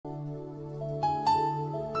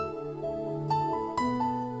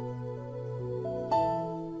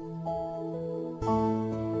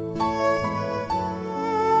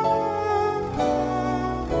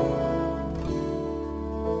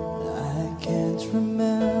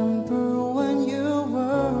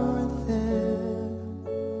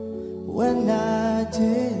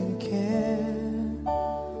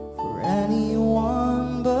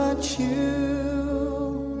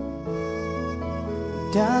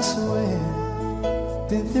swear I've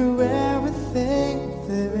been through everything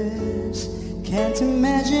there is. Can't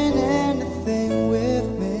imagine anything we've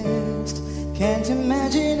missed. Can't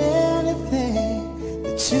imagine anything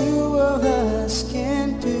the two of us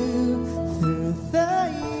can do through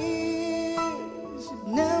the years. You've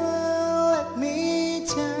never let me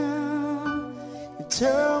down. You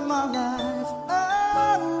turn my life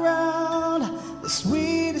around. The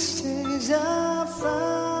sweetest days I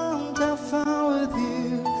found with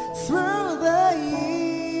you through the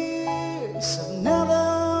years. I've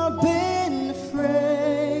never been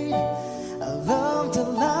afraid. I loved the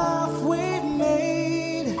life we'd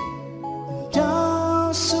made, and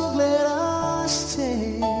I'm so glad I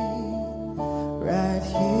stayed right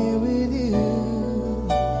here with you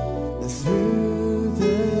through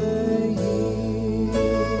the years.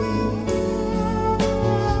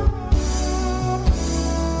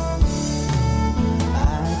 I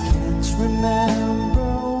can't remember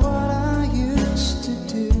what I used to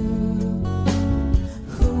do,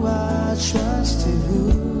 who I trusted,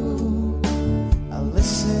 who I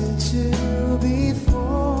listened to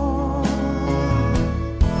before.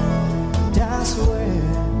 And I swear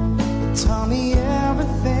it taught me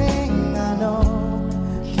everything I know.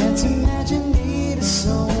 Can't imagine needing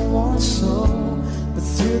someone so, but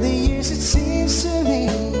through the years it seems to me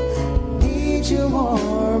I need you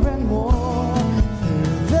more and more.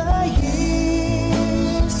 Through the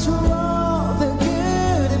years, through all the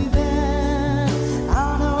good and bad, I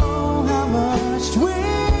know how much we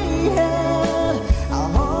had.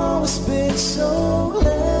 I've always been so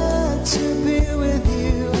glad to be with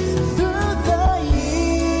you. Through the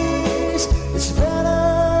years, it's better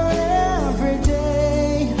every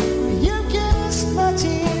day. You kiss my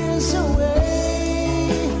tears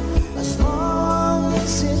away. As long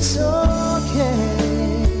as it's okay,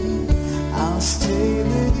 I'll stay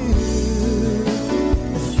with you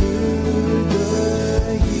through the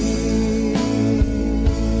years.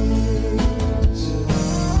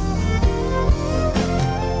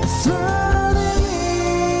 Through the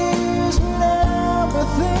years when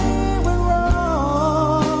everything went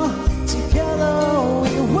wrong, together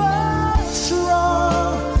we were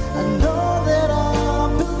strong. I know that I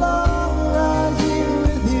belong right here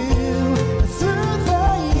with you. Through the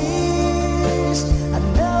years, I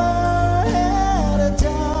never had a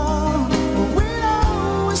doubt, but we'd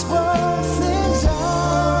always work things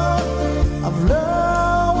out. I've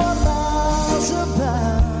learned what life's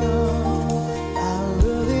about. I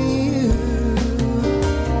love you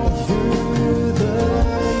through the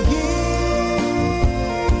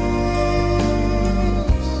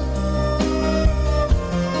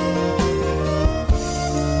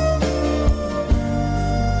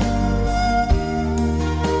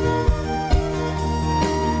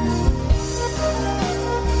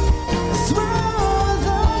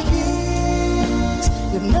years,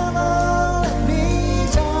 you've never let me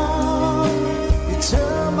down. You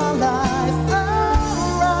turn my life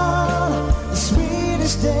around. The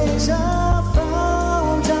sweetest days I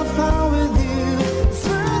found with you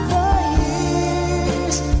through the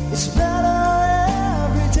years. It's better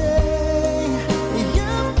every day.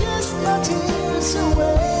 You've kissed my tears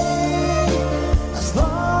away. As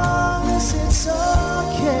long as it's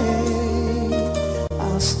okay,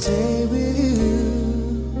 I'll stay with you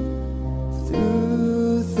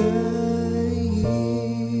through the years.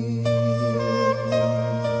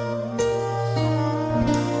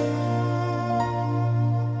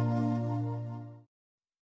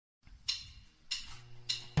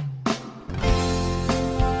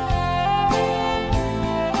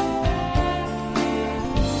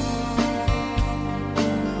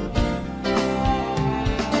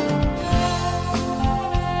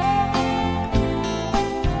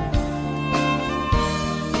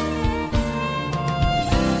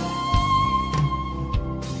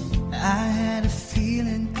 I had a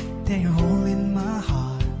feeling that you're holding my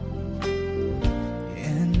heart,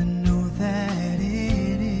 and I know that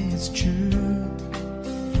it is true.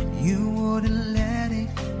 You wouldn't let it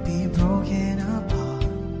be broken apart,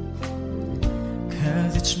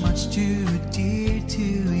 'cause it's much too dear to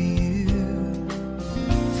you.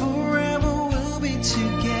 Forever we'll be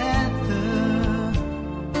together.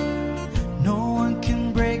 No one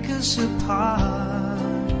can break us apart.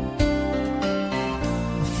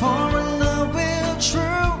 For our love will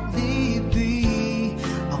truly be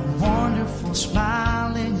a wonderful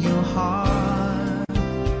smile in your heart.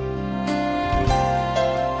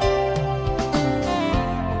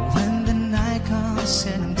 When the night comes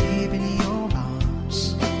and I'm deep in your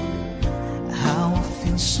arms, I will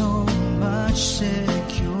feel so much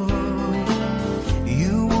secure.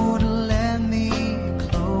 You wouldn't let me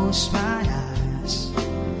close my eyes.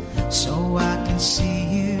 see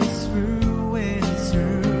you through and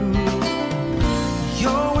through.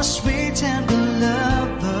 You're a sweet tender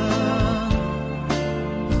lover.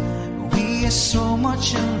 We are so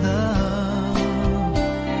much in love.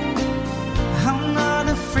 I'm not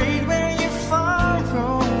afraid when you're far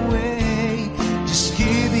away. Just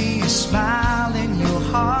give me a smile in your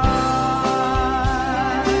heart.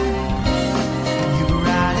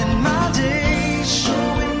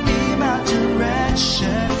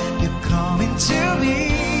 To me,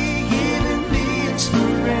 giving me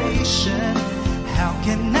inspiration. How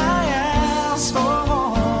can I ask for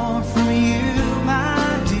more from you,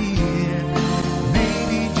 my dear?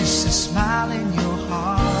 Maybe just a smile in your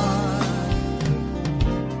heart.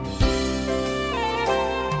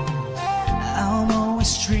 I'm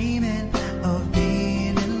always dreaming of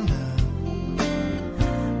being in love,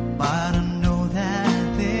 but I know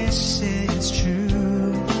that this is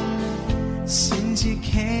true. Since you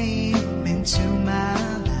came into my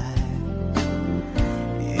life,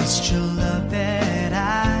 it's true love that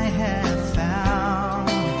I have found.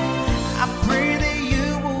 I pray that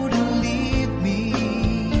you wouldn't leave me,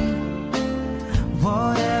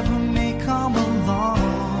 whatever may come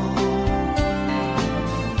along.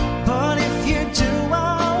 But if you do,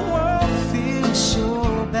 our world feels so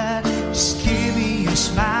bad. Just give me a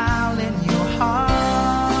smile in your heart.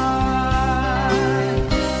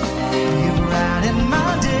 You brighten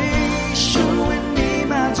my day, showing me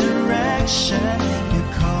my direction.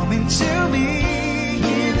 You're coming to me,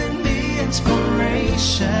 giving me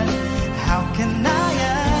inspiration. How can I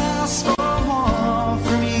ask for more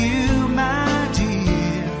from you, my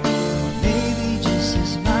dear? Maybe just a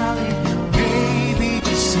smile in your baby,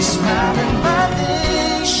 just a smile in my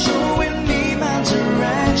day, showing me my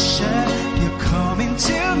direction. You're coming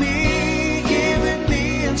to me, giving me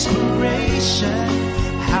inspiration.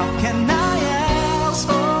 How can I ask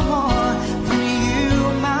for more from you,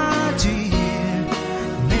 my dear?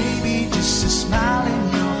 Maybe just a smile in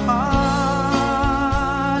your heart.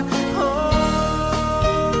 Oh,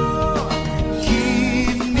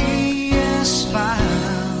 give me a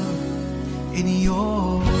smile in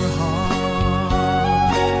your heart.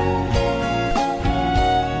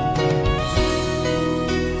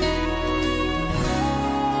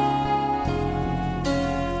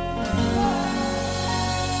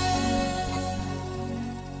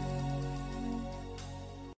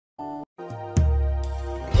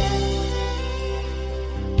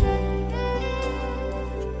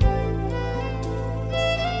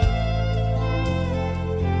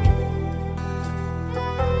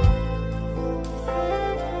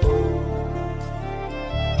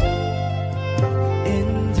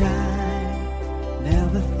 And I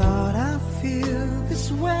never thought I'd feel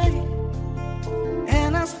this way.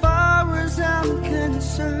 And as far as I'm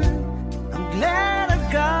concerned, I'm glad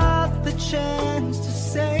I got the chance to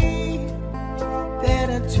say that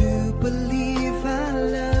I do believe I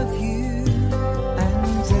love you.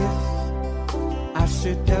 And if I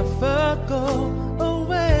should ever go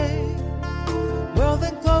away, well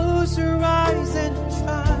then close your eyes and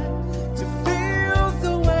try to feel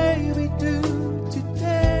the way we do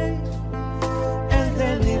today. And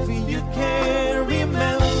then if you can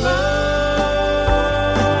remember,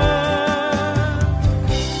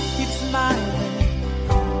 keep smiling,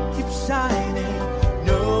 keep shining,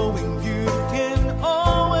 knowing you can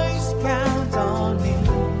always count on me.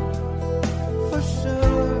 For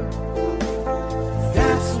sure,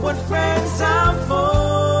 that's what friends are for.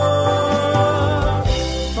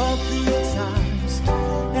 For good times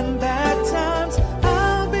and bad times,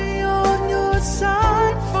 I'll be on your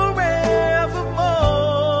side forevermore.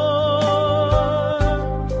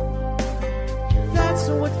 That's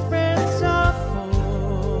what friends are for.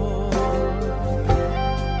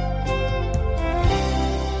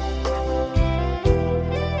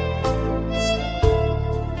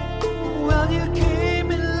 Well, you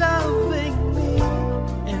came in loving me,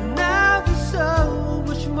 and now there's so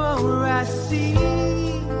much more I see.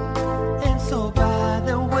 And so by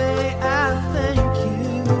the way, I thank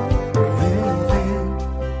you, baby,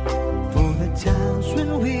 for the times when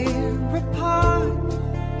we're apart.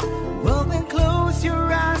 Well, then close your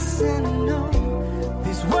eyes and know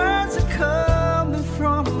these words are coming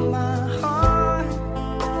from my heart.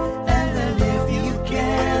 And then if you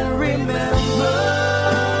can remember,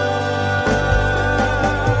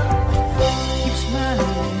 keep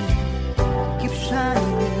smiling, keep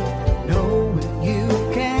shining, knowing you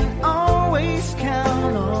can always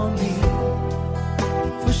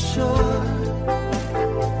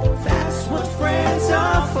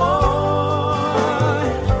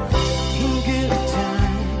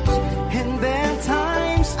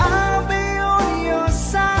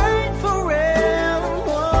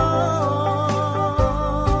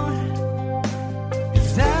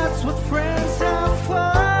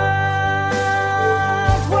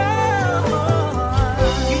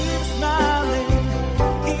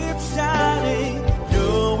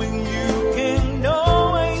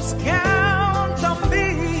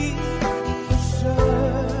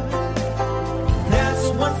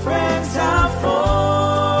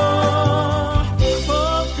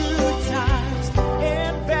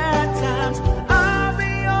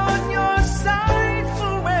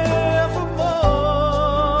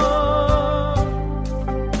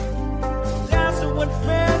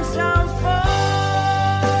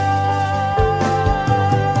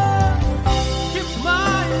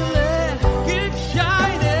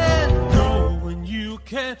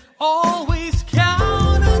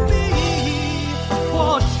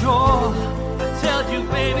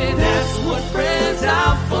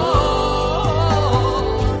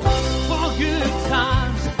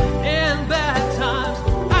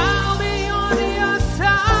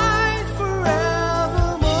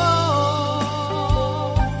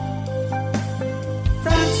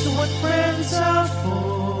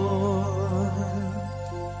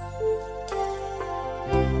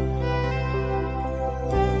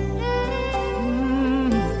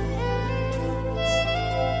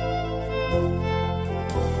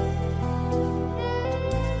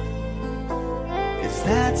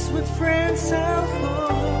that's what friends are for.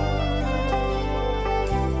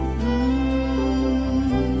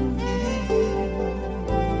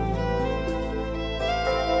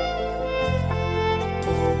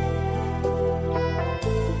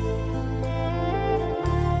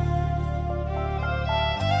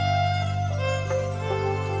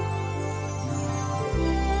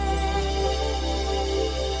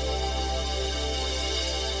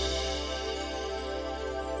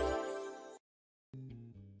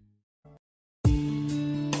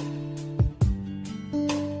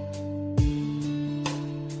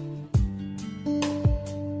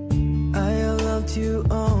 You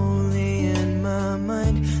only in my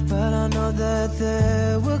mind, but I know that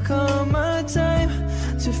there will come a time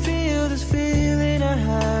to feel this feeling I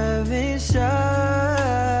have inside.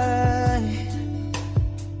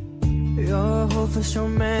 You're hopeless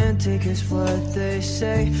romantic is what they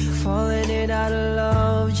say, falling in out of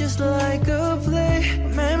love just like a play.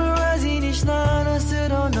 Memorizing each line, I still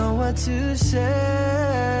don't know what to say.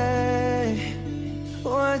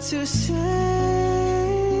 What to say.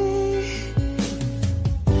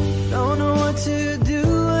 Don't know what to do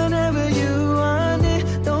whenever you want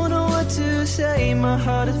it. Don't know what to say. My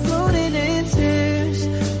heart is floating in tears.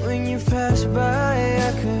 When you pass by,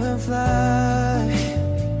 I could fly.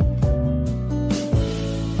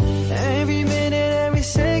 Every minute, every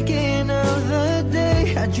second of the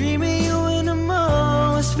day, I dream of you in a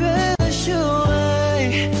more special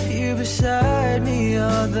way. You beside me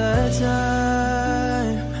all the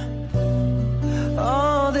time.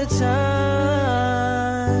 All the time.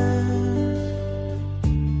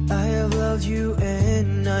 You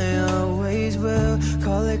and I always will.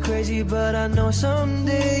 Call it crazy, but I know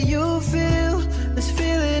someday you'll feel this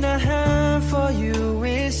feeling I have for you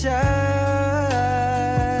inside.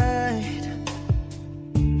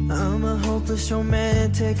 I'm a hopeless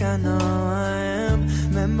romantic, I know I am.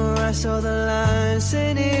 Memorized all the lines,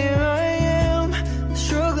 and here I am,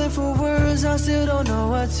 struggling for words, I still don't know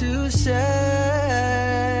what to say.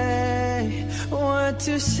 What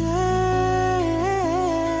to say.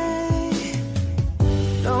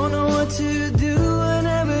 Don't know what to do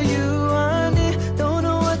whenever you want it. Don't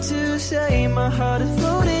know what to say. My heart is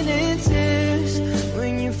floating in tears.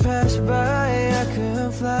 When you pass by, I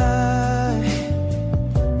could fly.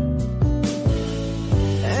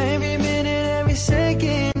 Every minute, every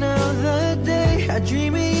second of the day, I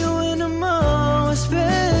dream of you in a more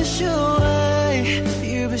special way.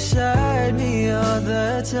 You beside me all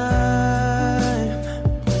the time.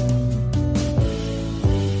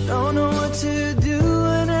 Don't know what to do.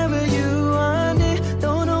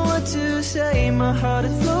 Say my heart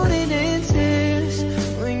is floating in tears.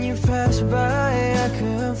 When you pass by, I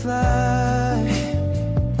could fly.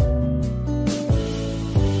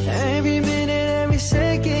 Every minute, every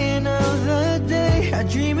second of the day, I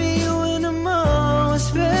dream of you in a more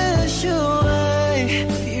special way.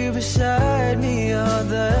 You beside me all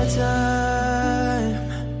the time.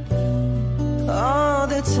 All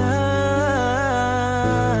the time.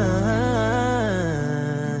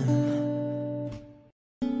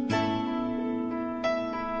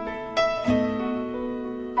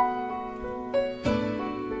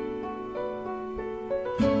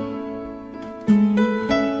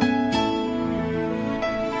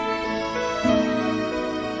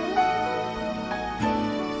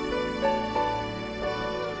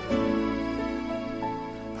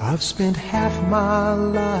 I've spent half my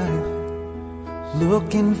life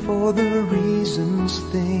looking for the reasons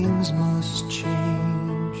things must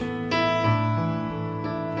change,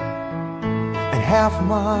 and half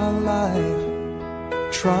my life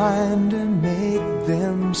trying to make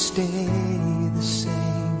them stay the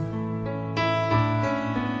same.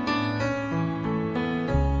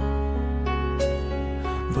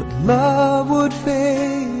 But love would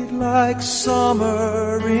fade like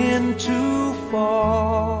summer into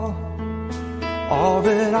fall. All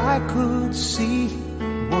that I could see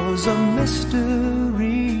was a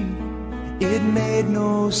mystery. It made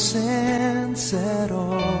no sense at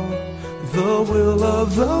all. The will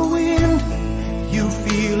of the wind, you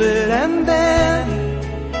feel it and then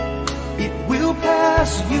it will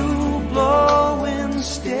pass you, blowing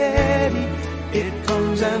steady. It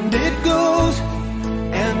comes and it goes,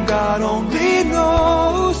 and God only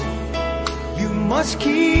knows. You must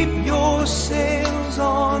keep your sails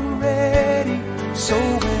on ready, so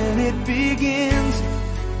when it begins,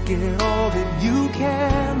 get all that you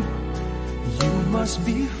can. You must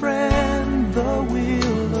befriend the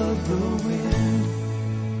will of the wind.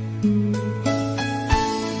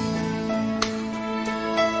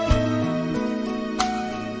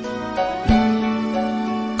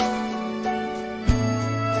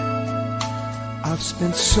 I've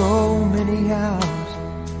spent so many hours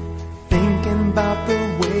thinking about the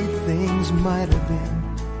way things might have been.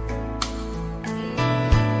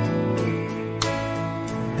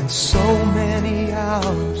 And so many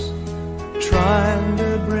hours trying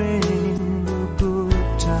to bring the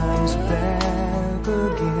good times back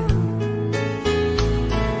again.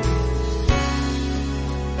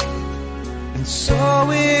 And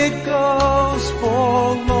so it goes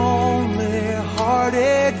for lonely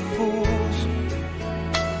hearted fools.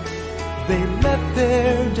 They let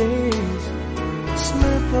their days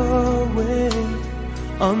slip away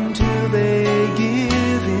until they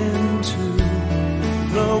give in to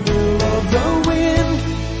the will of the wind.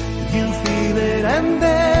 You feel it and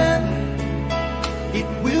then it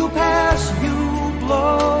will pass you,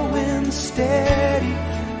 blowing steady.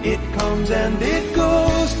 It comes and it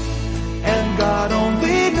goes, and God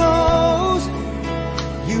only knows.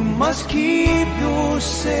 You must keep your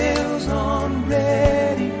sails on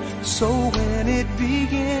ready, so when it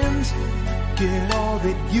begins, get all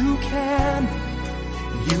that you can.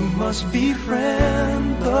 You must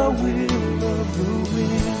befriend the will of the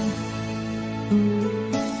wind.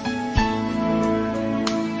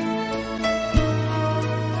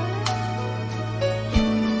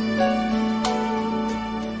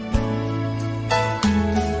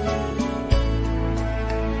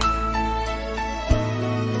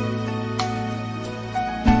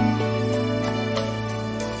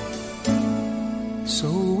 So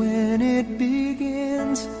when it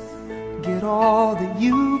begins, get all that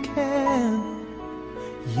you can.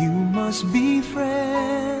 You must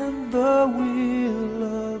befriend the will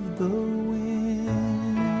of the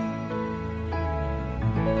wind.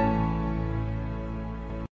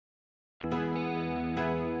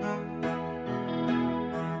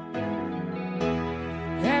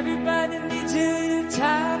 Everybody needs a little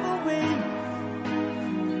time away,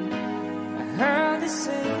 I heard they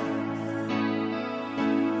say,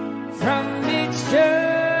 from each other.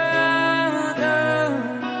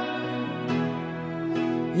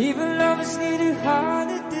 Even lovers need a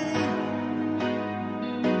holiday,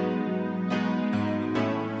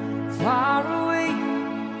 far away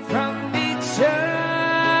from each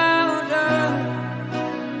other.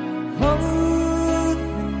 Hold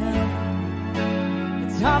me now,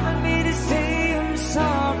 it's hard for me to say I'm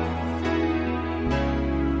sorry.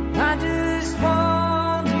 I just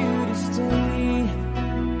want you to stay.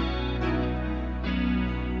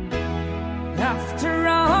 After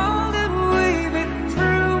all that we've been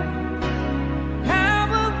through, I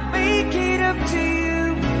will make it up to you.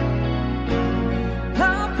 I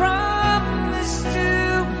promise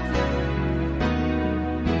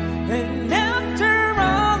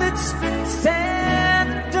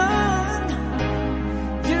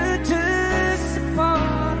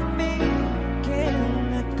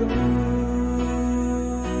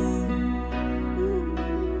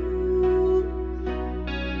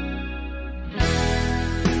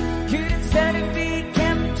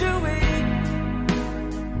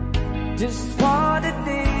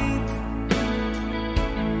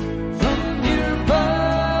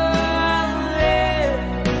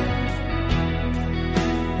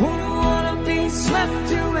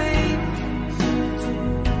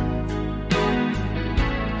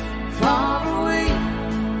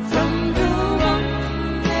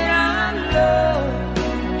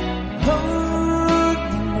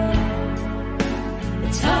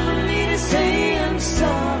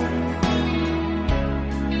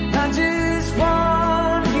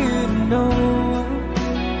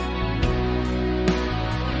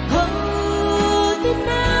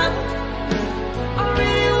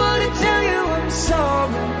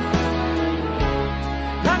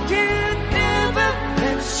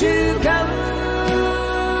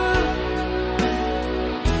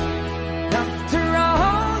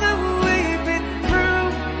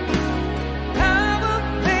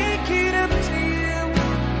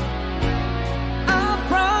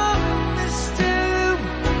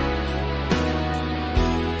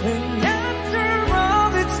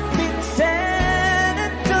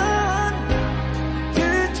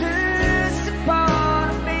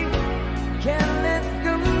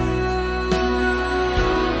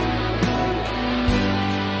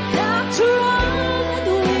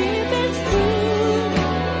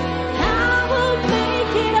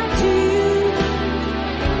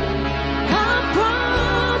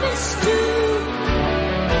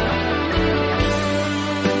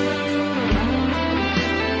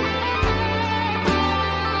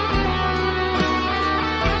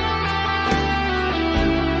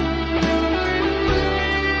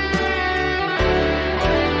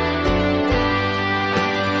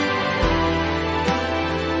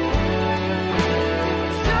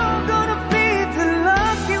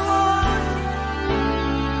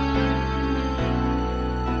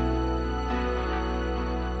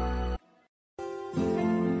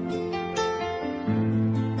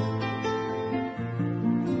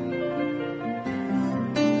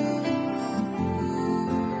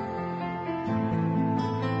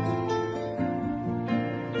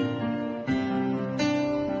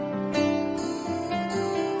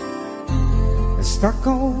stuck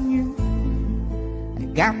on you. I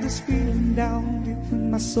got this feeling down deep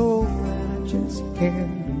in my soul that I just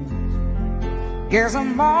can't lose. Guess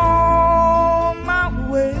I'm on my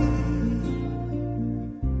way.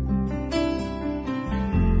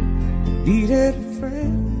 Needed a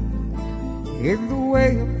friend in the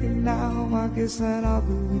way up here now. I guess that I'll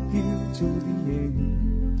be with you till the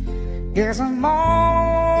end. Guess I'm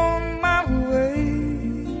on my way.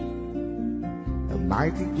 I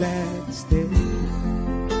might be glad to stay.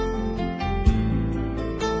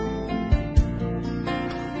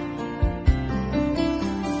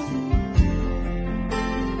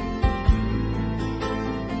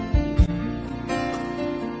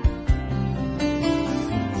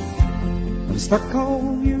 I'm stuck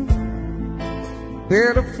on you.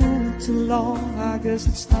 Been a fool too long. I guess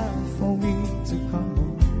it's time for me to come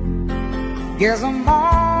home. Guess I'm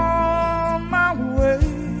on my way.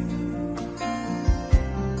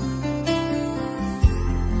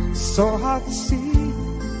 So hard to see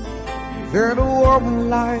that a woman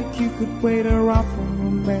like you could wait around for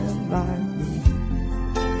a man like me.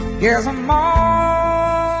 Guess I'm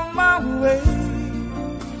on my way.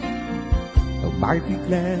 I might be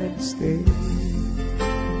glad to stay.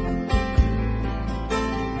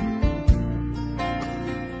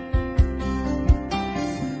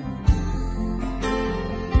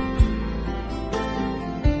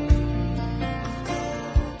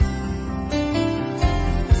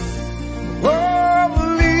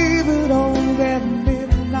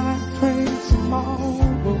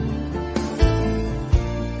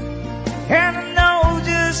 And I know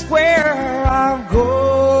just where I'm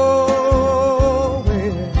going.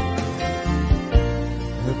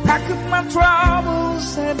 Pack up my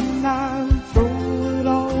troubles and I'll throw it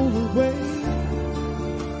all away.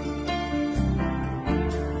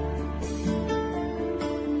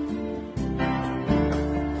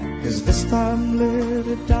 Cause this time,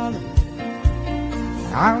 little darling,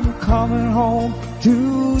 I'm coming home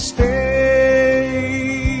to stay.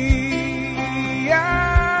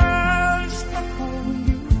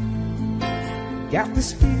 Got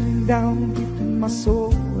this feeling down deep in my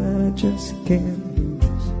soul and I just can't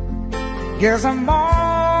lose. Guess I'm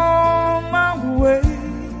on my way.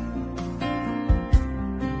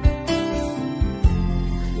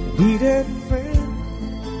 Needed a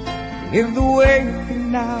friend in the way of me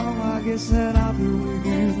now. I guess that I'll be with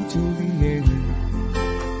you till the end.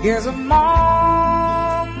 Guess I'm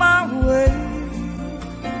on my way.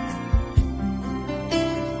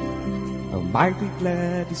 I might be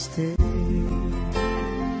glad to stay.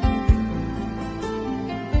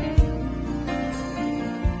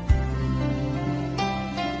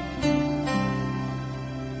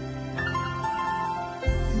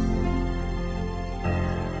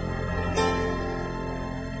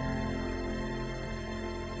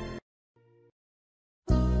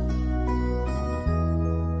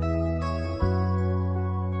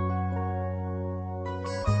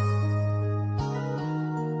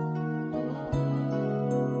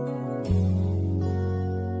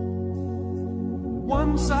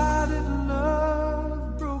 One-sided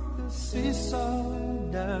love broke the seesaw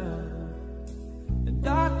down, and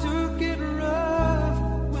I took it rough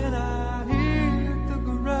when I hit the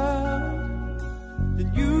ground. Then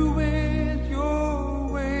you went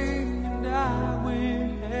your way and I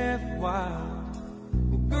went half wild.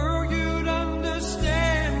 Well, girl, you'd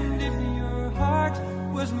understand if your heart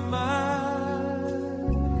was mine.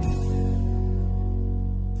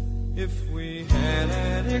 If we had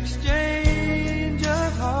an exchange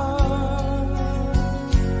of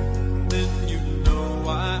hearts, then you'd know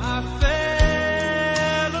why I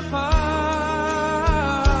fell apart.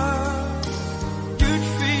 You'd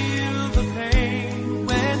feel the pain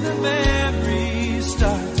when the memories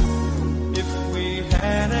start. If we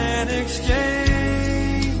had an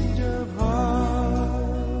exchange of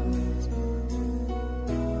hearts,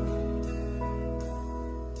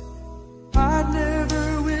 I'd never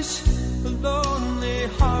wish a lonely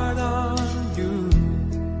heart on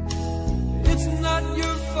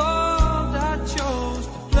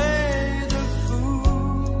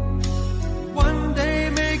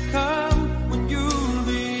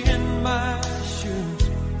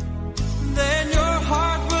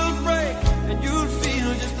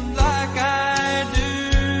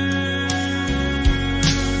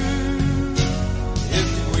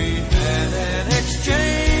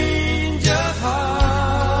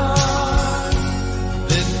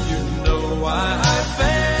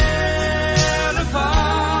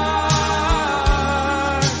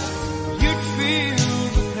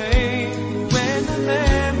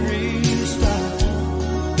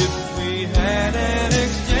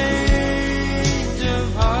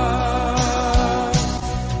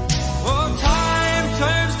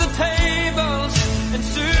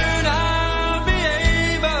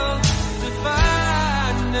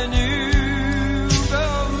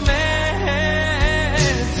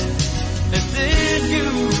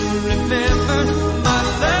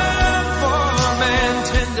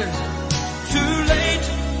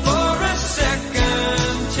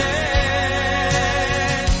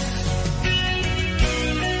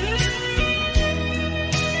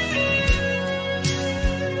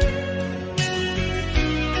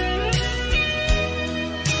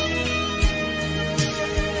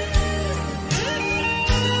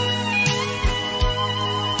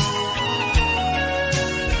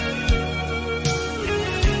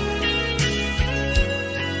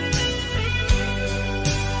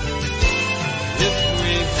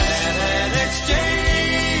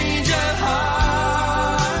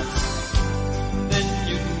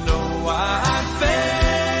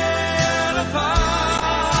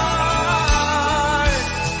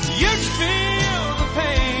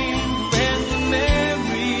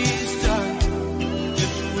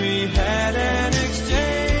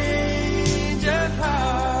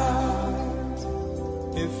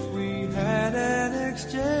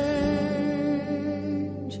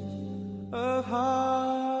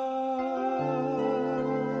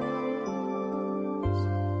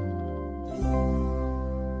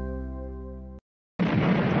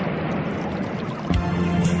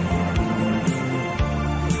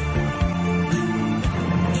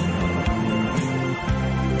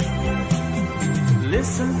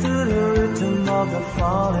Listen to the rhythm of the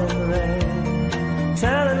falling rain,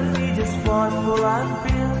 telling me just what will I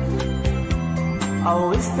feel. I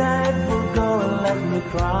wish that it would go and let me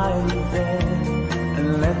cry in bed, and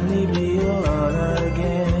let me be alone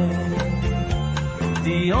again.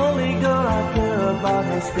 The only girl I care about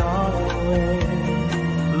has gone away,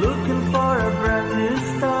 looking for a brand new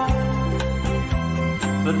start.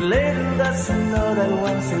 But later that's to know that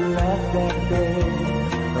when she left that day,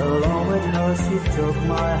 along with her she took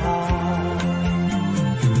my heart.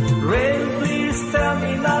 Rain, please tell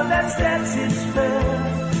me now that it's fair,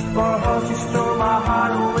 for how she stole my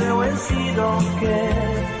heart away when she don't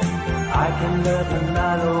care. I can live the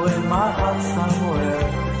night away, my heart somewhere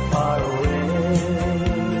far away.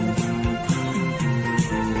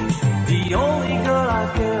 The only girl I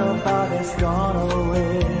care about has gone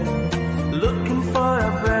away, looking for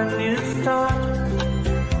a brand new start.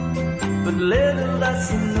 But little does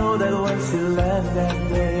she know that when she left that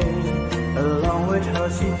day, along with her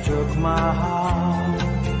she took my heart.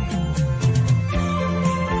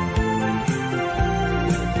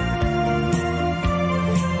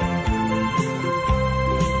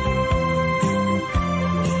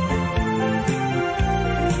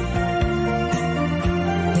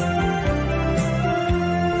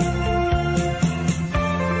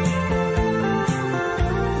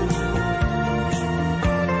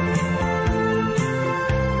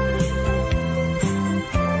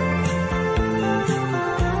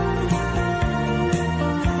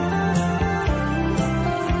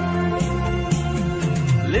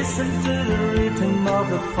 Listen to the rhythm of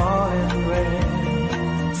the falling rain,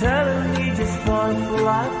 telling me just what will I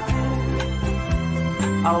feel.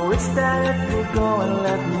 I wish that it would go and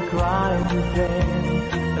let me cry today,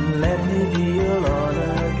 and let me be alone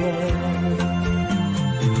again.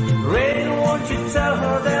 Rain, won't you tell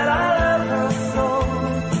her that I love her so?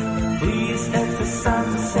 Please ask the sun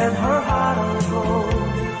to set her heart on gold.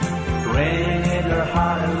 Rain, hit her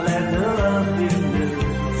heart and let the love in you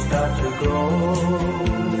start to grow.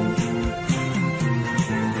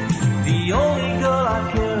 The only girl I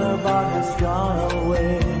care about has gone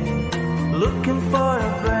away, looking for a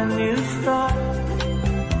brand new start.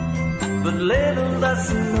 But little does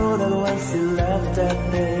she know that when she left that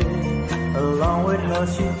day, along with her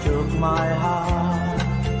she took my heart.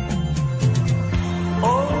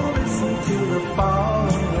 Oh, listen to the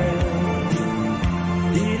falling rain,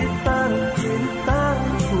 dee-dee-da-da, dee-dee-da-da.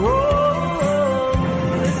 Oh,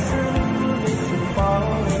 listen,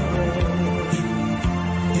 falling rain.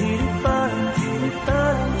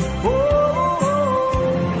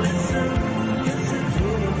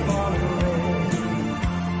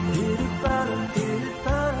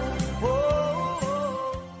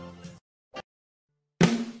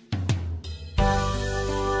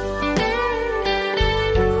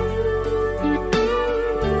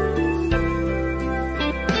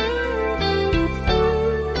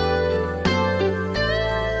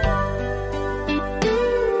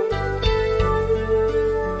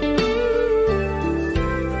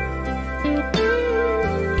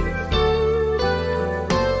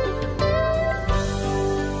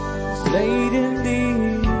 Late in the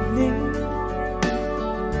evening,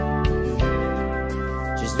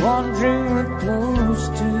 just wandering close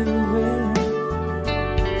to where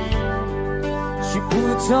she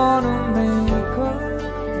puts on her makeup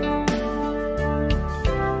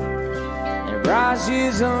and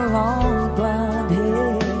brushes her long blonde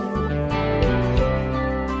hair,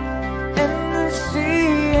 and then she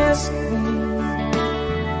asks me,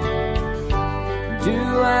 do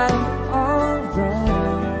I look alright?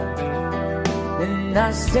 And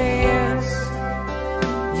I say yes,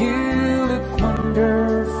 you look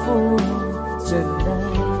wonderful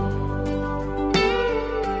tonight.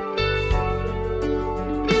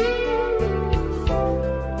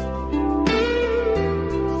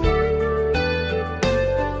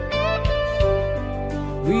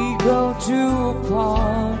 We go to a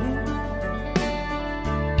party,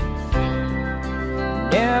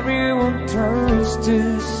 and everyone turns to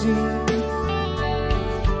see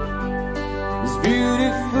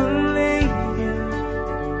beautiful lady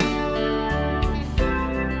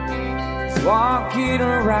is walking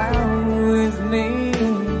around with me,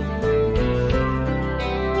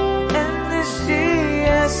 and then she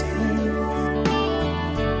asks me,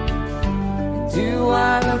 do I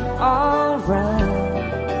look alright?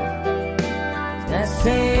 And I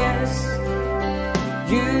say yes,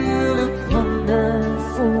 you look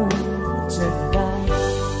wonderful tonight.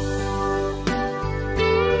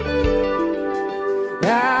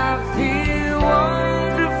 I feel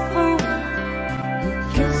wonderful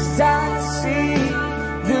because I see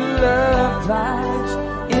the love light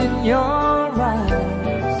in your eyes.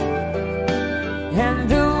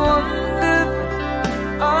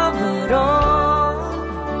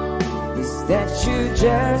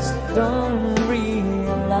 just don't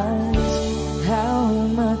realize how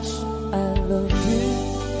much I love you.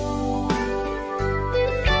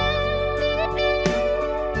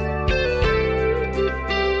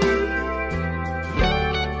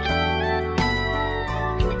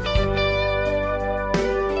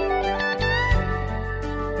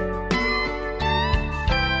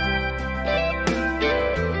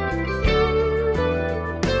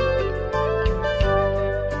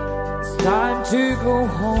 Time to go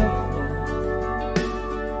home,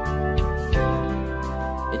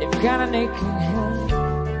 and you've got an aching head,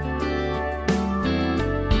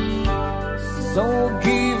 so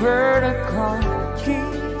give her the car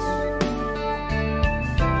keys.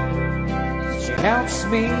 She helps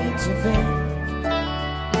me to bed,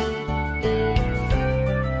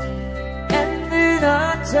 and then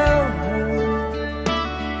I tell her,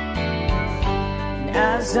 and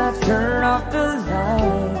as I turn off the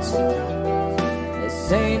lights,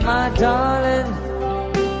 say, my darling,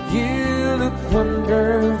 you look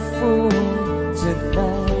wonderful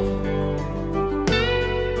tonight.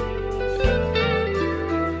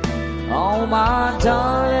 Oh, my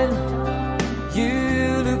darling, you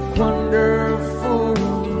look wonderful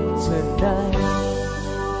tonight.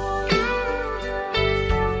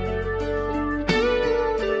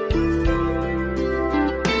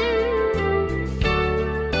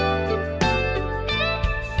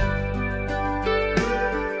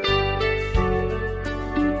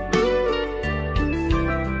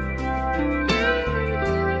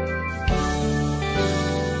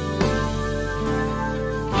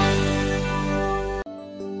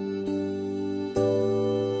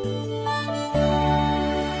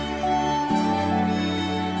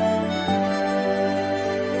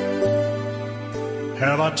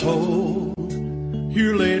 Have I told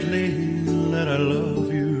you lately that I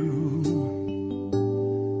love you?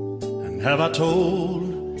 And have I told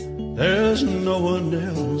there's no one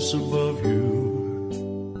else above you?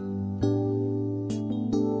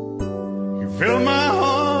 You fill my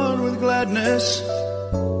heart with gladness,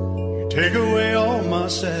 you take away all my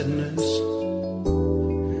sadness,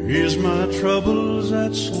 you ease my troubles,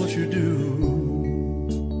 that's what you do.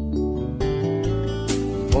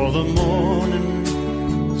 For the morning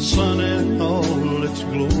sun in all its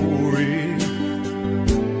glory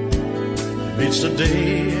meets the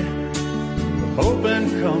day with hope and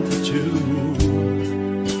comfort too.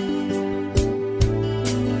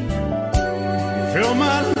 You fill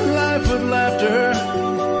my life with laughter,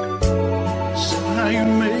 somehow you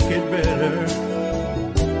make it better.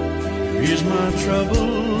 You ease my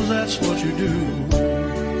troubles, that's what you do.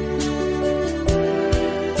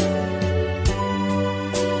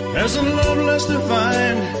 There's a love less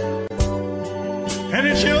defined, and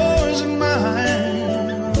it's yours and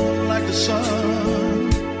mine, like the sun.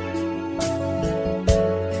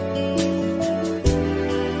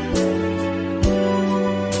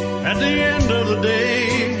 At the end of the day,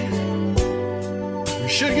 we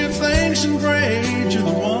should give thanks and pray to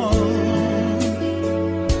the one,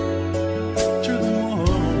 to the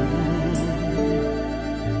one.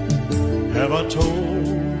 Have I told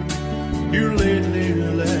you lately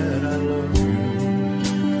that I love you?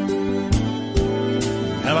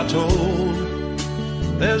 Have I told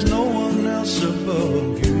there's no one else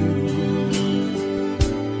above you?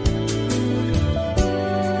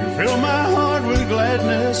 You fill my heart with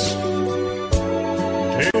gladness,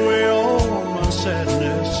 take away all my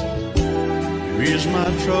sadness, you ease my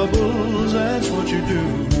troubles, that's what you do.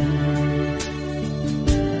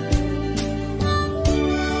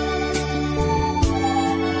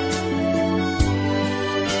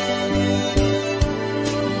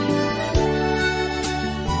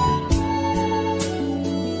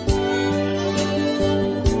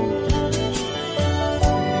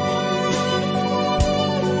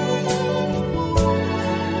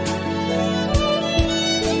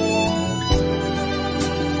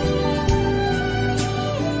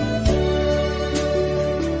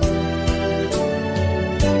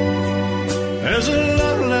 There's a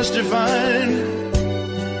love less defined,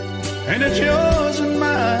 and it's yours and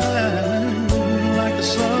mine, like the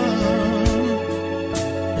sun.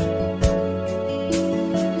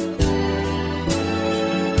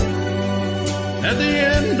 At the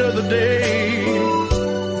end of the day,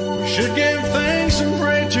 we should give thanks and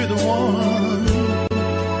pray to the one,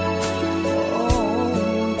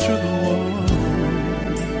 oh, to the one.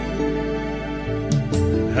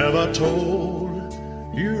 Have I told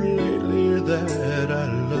you lately that I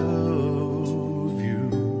love you?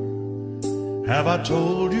 Have I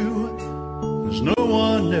told you there's no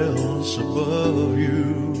one else above you?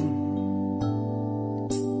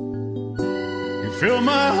 You fill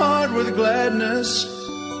my heart with gladness.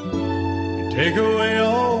 You take away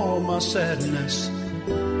all my sadness.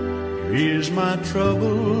 You ease my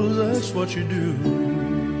troubles, that's what you do.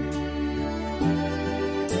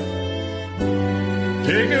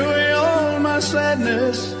 Take away all my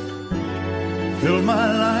sadness, fill my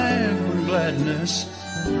life with gladness.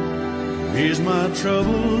 You ease my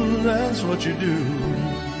troubles, that's what you do.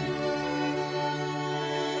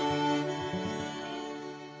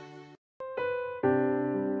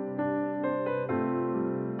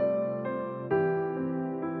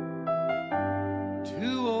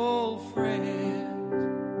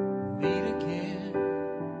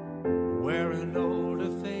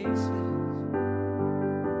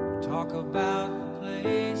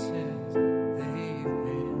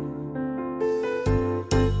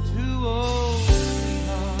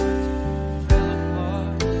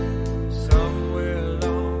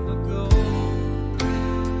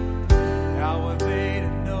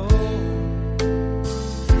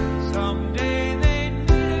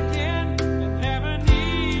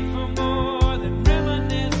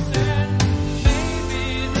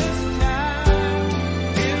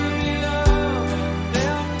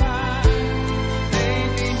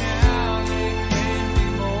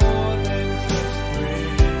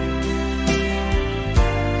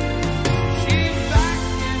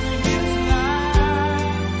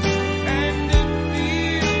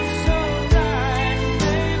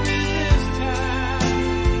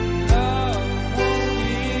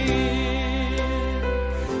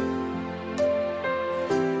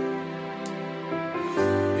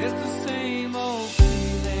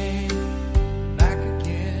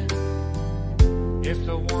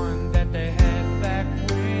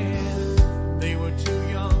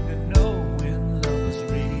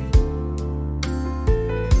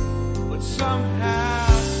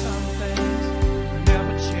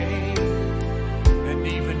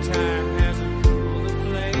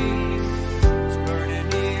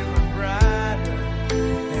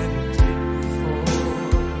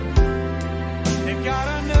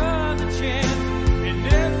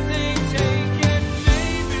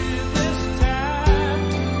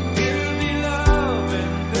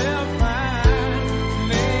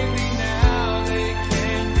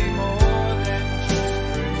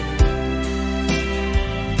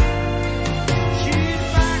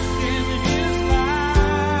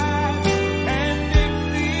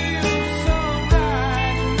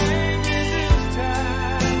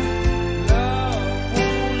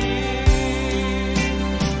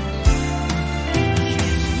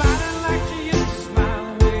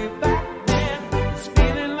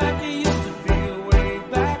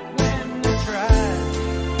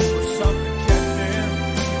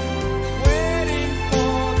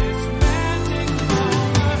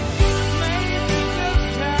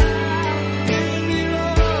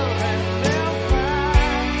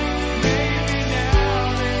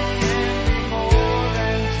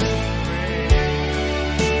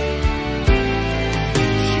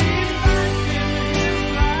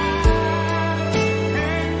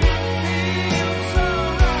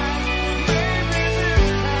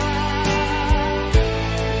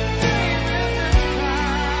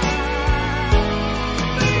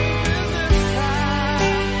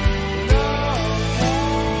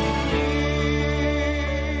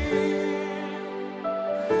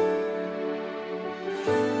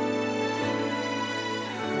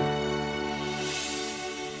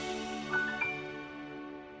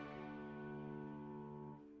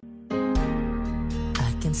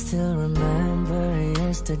 Still remember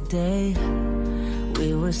yesterday,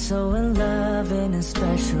 we were so in love in a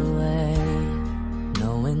special way.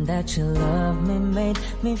 Knowing that you loved me made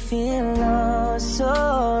me feel oh so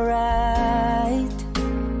right.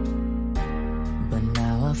 But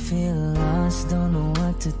now I feel lost, don't know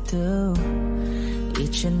what to do.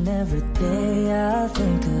 Each and every day I'll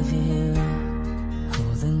think of you,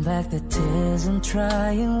 holding back the tears and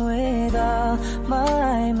trying with all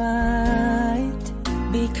my might.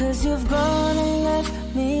 Because you've gone and left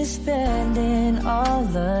me standing all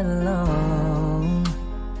alone,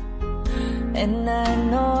 and I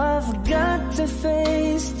know I've got to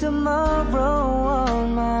face tomorrow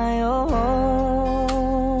on my own.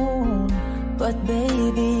 But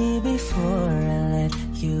baby, before I let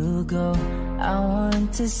you go, I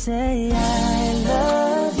want to say I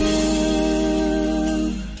love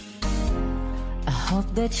you. I hope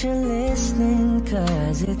that you're listening,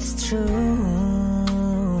 'cause it's true.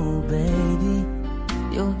 Baby,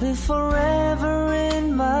 you'll be forever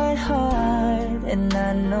in my heart, and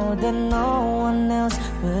I know that no one else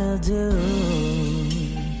will do.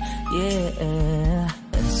 Yeah,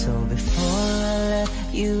 and so before I let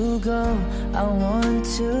you go, I want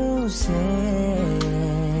to say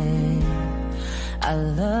I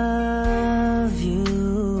love you.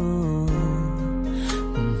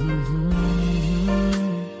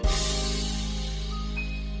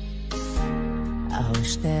 I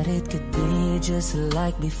wish that it could be just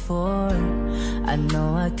like before. I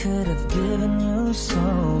know I could have given you so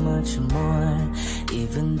much more,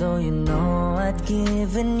 even though you know I'd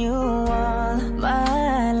given you all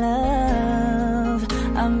my love.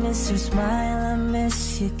 I miss your smile, I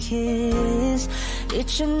miss your kiss.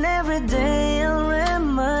 Each and every day I'll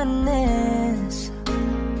reminisce,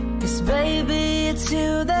 'cause baby, it's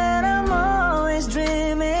you that I'm always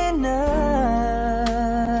dreaming of.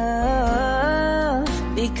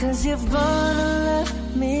 Because you've gone and left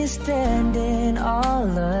me standing all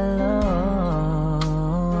alone,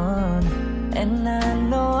 and I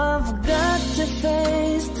know I've got to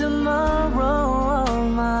face tomorrow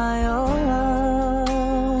on my own.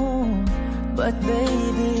 But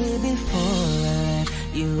baby, before I let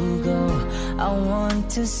you go, I want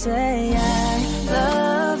to say I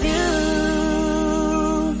love you.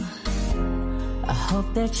 I hope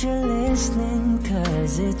that you're listening,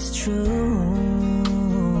 'cause it's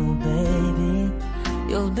true, baby.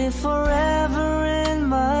 You'll be forever in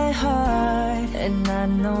my heart, and I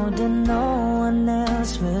know that no one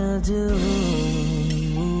else will do,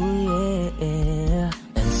 yeah.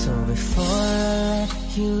 And so before I let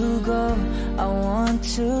you go, I want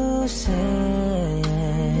to say,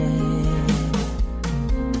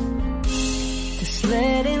 'cause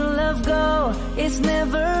letting love go is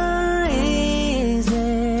never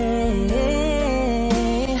easy,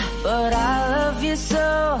 but I love you so,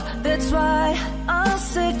 that's why I'll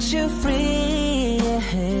set you free,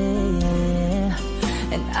 yeah.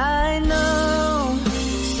 And I know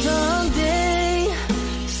someday,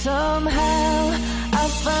 somehow,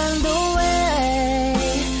 I'll find a way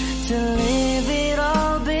to leave it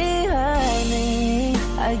all behind me.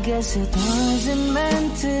 I guess it wasn't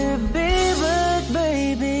meant to be, but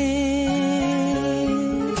baby,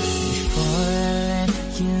 before I let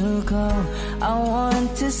you go, I want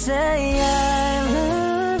to say I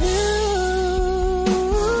love you.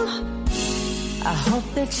 I hope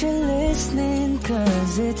that you're listening,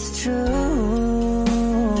 'cause it's true,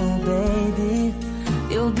 baby.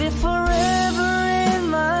 You'll be forever in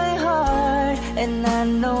my heart, and I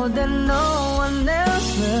know that no one else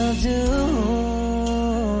will do,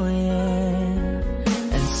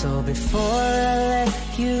 yeah. And so before I let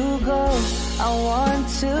you go, I want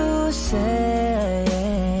to say,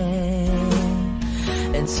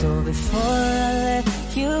 and so before I let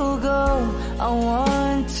you go, I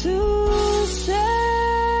want to say,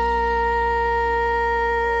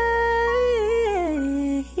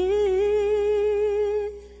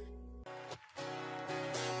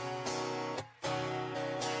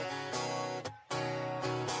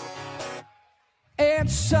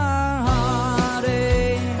 it's a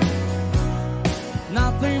heartache,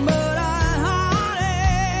 nothing but a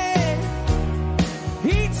heartache.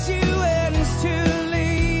 Hits you when it's too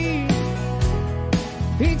late,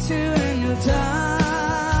 hits you when you're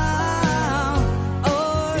down.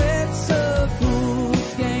 Oh, it's a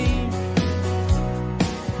fool's game,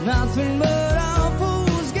 nothing but a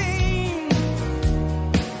fool's game.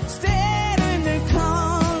 Stand in the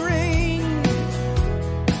cold rain,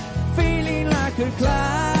 feeling like a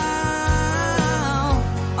clown.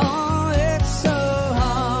 Oh, it's so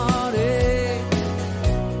heartache,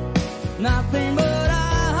 nothing but a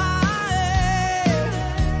heartache.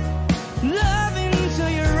 Loving to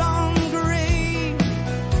your own grave,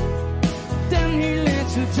 then he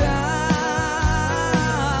lets you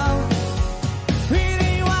down.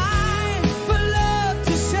 Really wide for love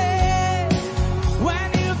to say, when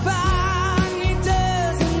you find he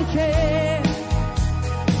doesn't care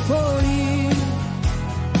for you.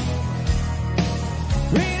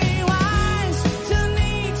 Really wise to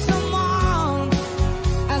need someone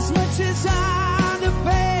as much as I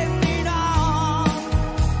depended on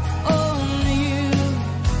you.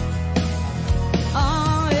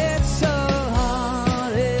 Oh, it's so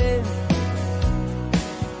hard,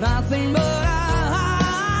 nothing but a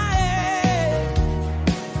heartache.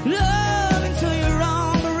 Love into your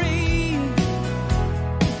own grave,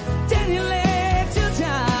 then you let you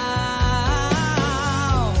down.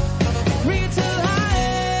 Read too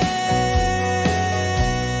high.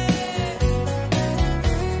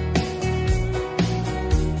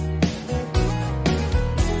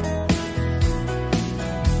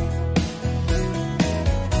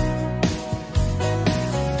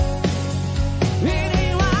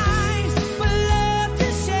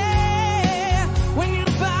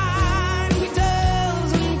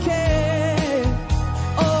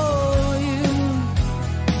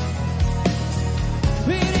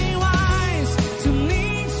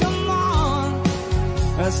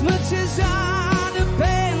 as much as I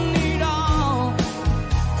depended on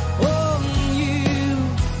you.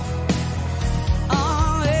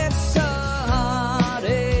 Oh, it's so hard,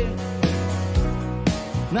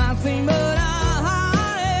 nothing but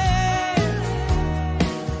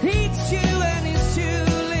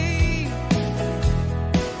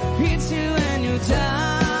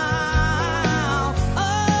down.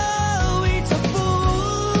 Oh, it's a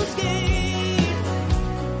fool's game,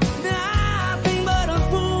 nothing but a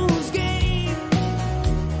fool's game.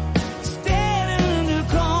 Standing in the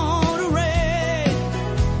cold rain,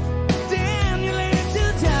 damn, you let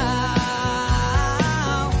you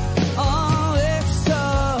down. Oh, it's so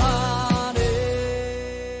hard.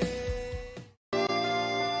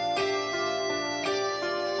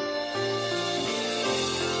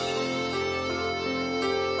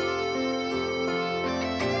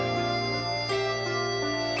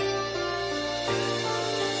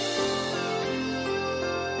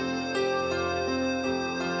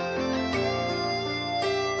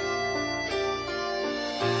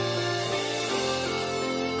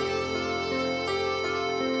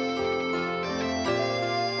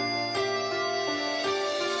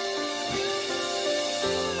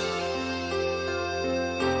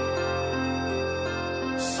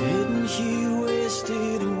 Sitting here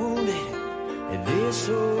wasted and wounded at this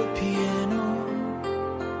old piano,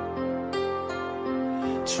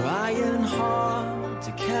 trying hard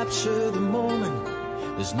to capture the moment.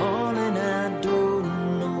 This morning I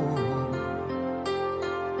don't know,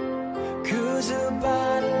 'cause a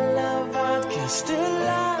bottle of vodka still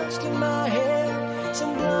lodged in my head.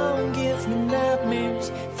 Some blonde gives me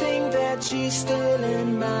nightmares, think that she's still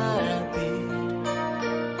in my bed.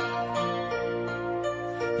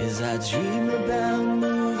 As I dream about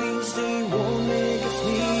movies, they won't make us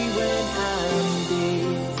free when I'm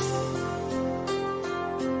dead.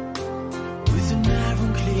 With an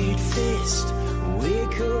iron-clad fist,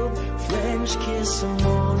 wake up, French kiss the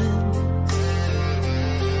morning.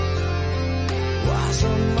 While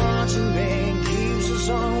some marching band keeps us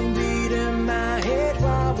on beat in my head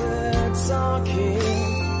while we're talking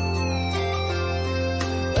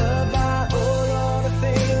about all the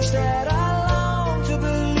things that I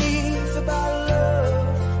about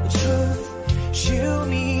love, the truth you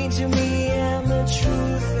mean to me, and the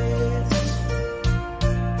truth is,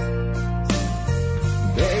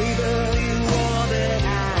 baby, you are that I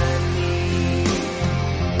need.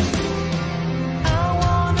 I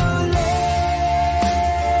wanna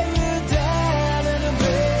lay you down in a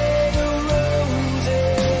bed of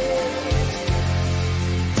roses.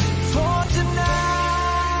 For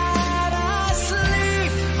tonight I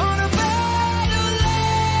sleep on a bed of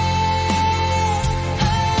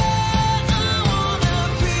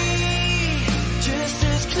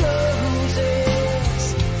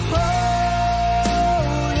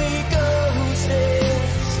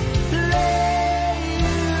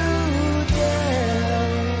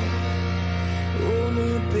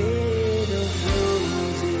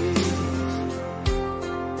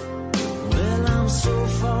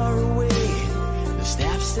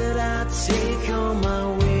that I take on my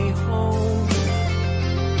way home,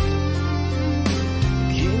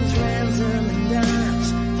 getting friends and the dimes,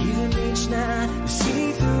 even each night we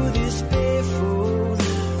see through this barefoot.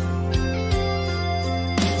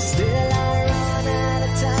 Still I run out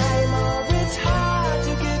of time, or it's hard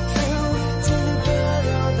to get through to the bed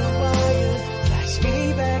on the wire. Flash me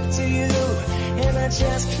back to you, and I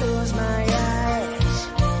just close my eyes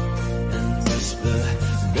and whisper,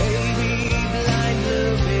 baby, blind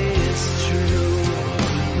love is true.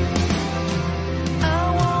 I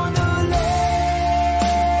wanna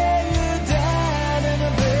lay you down in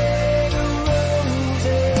a bed of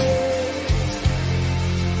roses.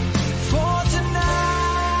 For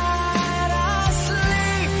tonight I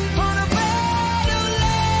sleep on a bed of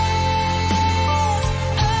lace. Oh,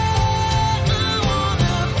 I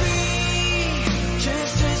wanna be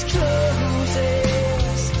just as close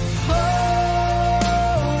as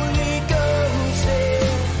Holy Ghost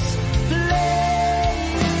is. Lay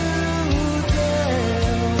you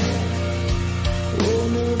down on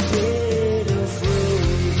a bed of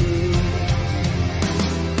roses.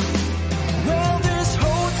 Well, this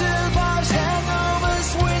hotel bar's hangovers,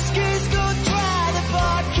 whiskey's go dry. The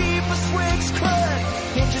barkeeper swigs crud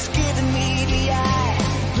and just giving me the eye.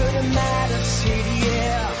 But I'm out of city,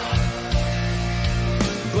 yeah.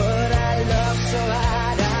 But I love so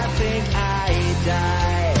hard, I think I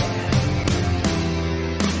die.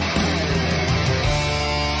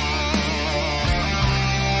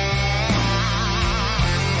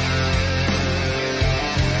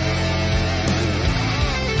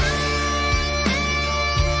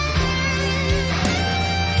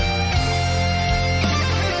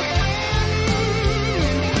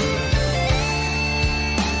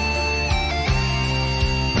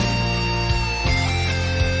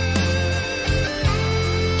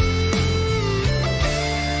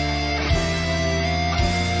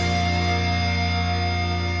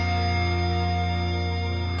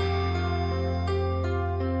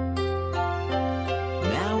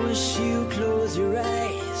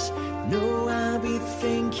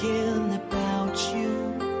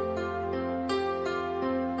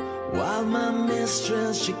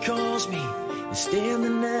 stress, she calls me and stand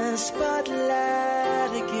in the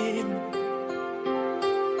spotlight again.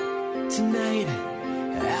 Tonight,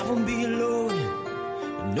 I won't be alone.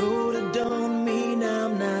 No, that don't mean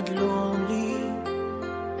I'm not lonely.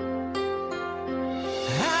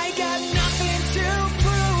 I got nothing to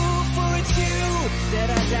prove, for it's you that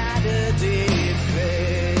I died a day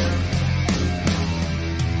fair.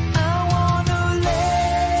 I wanna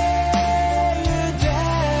lay you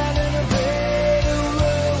down in a bed of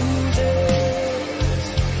roses.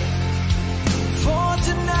 For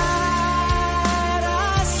tonight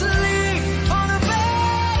I sleep on a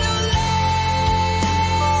bed of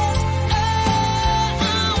lace. Oh, I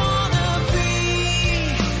wanna be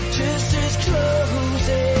just as close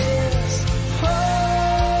as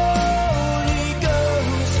Holy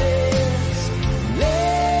Ghost is.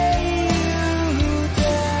 Lay you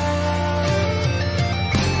down.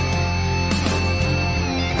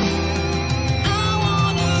 I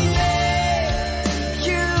wanna lay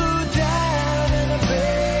you down in a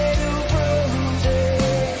bed of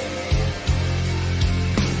roses.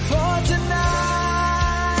 For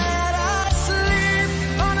tonight I sleep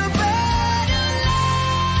on a bed of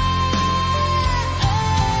lace.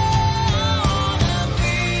 I wanna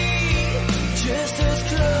be just as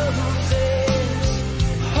close as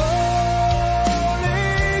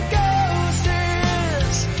Holy Ghost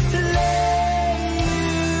is. Lay you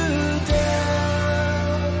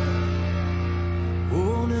down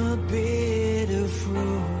on a bed of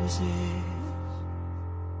roses.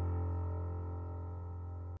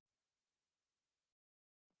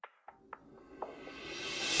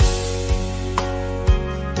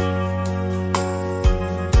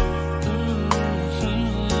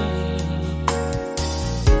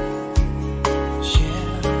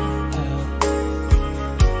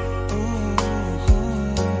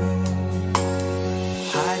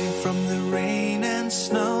 Hiding from the rain and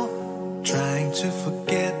snow, trying to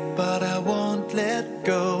forget but I won't let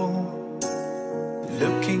go.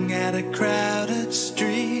 Looking at a crowded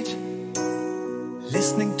street,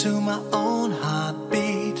 listening to my own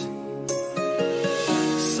heartbeat.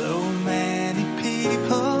 So many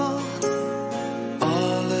people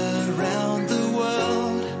all around the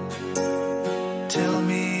world. Tell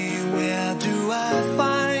me, where do I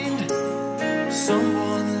find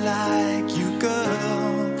someone like you,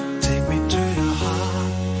 girl? Take me to your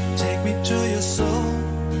heart, take me to your soul.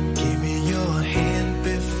 Give me your hand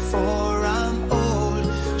before I'm old.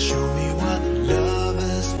 Show me what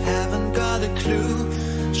lovers haven't got a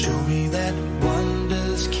clue. Show me that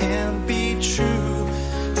wonders can't be true.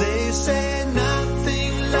 They say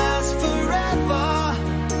nothing lasts forever.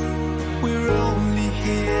 We're only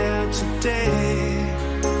here today.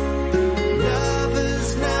 Love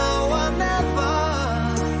is now or never.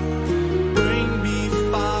 Bring me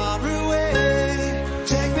far away.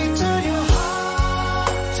 Take me to your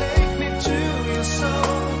heart, take me to your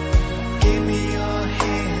soul. Give me your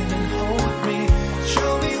hand and hold me.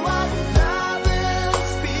 Show me what love is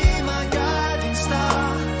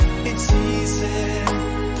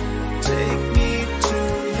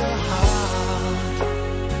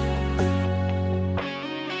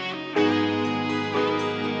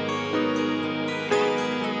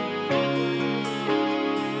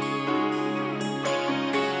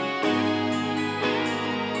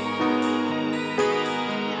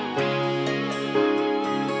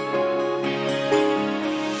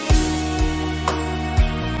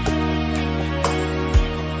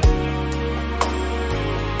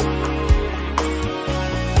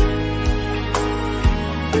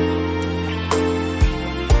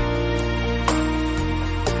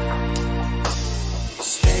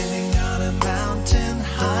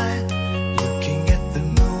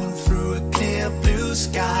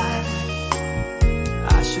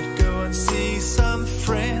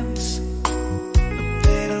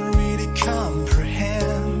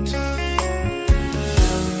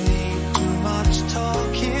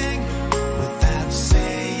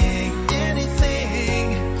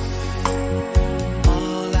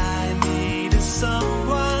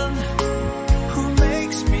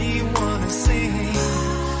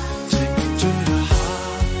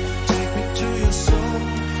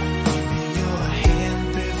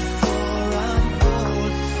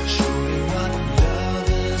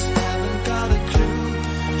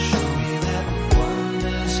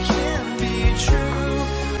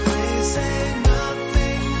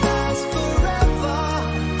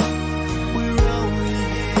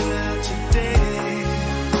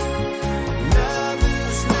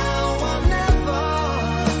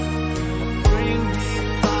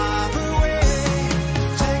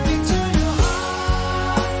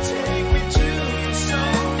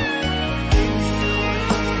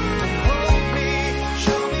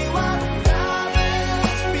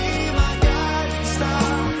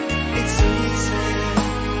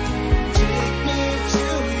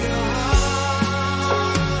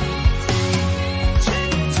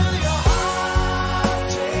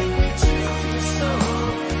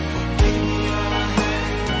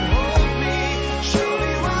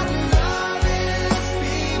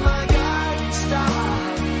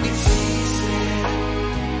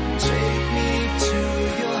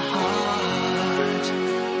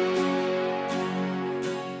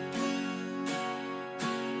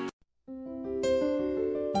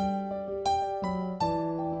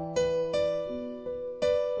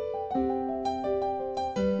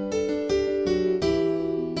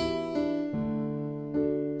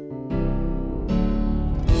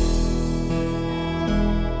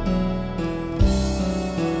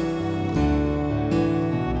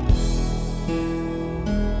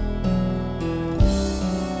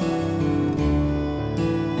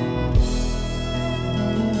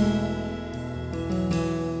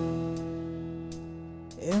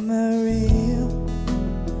real?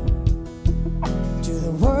 Do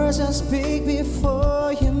the words I speak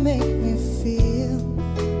before you make me feel?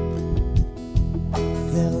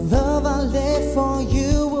 The love I lay for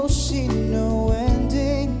you will see no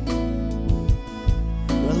ending.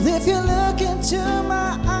 Well, if you look into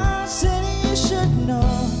my eyes, then you should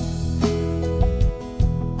know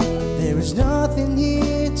there is nothing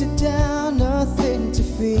here to doubt, nothing to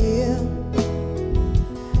fear.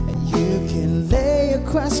 You can lay your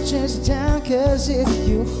questions down, 'cause if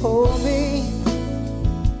you hold me,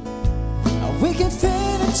 we can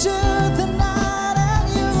fade into the night, and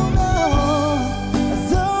you know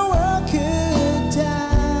the world could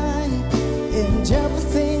die and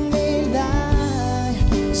everything may lie,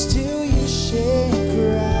 still you shan't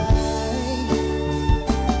cry.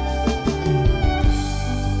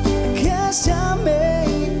 'Cause time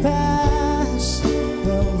may pass,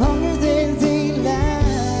 but longer than they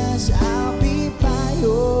last, I'll be by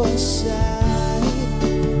your side.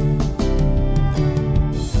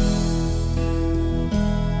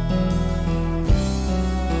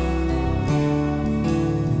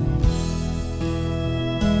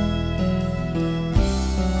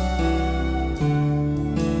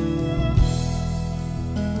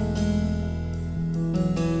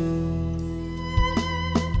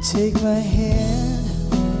 Take my hand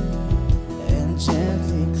and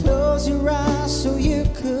gently close your eyes so you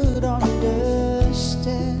could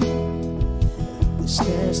understand.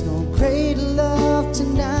 There's no greater love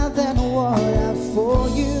tonight than what I have for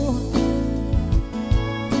you.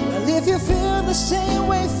 Well, if you feel the same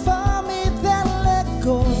way for me, then let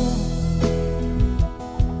go.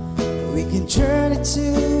 We can journey to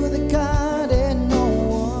the garden no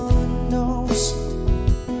one knows.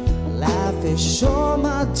 Life is short,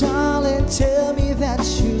 my darling, tell me that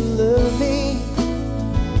you love me,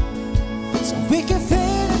 so we can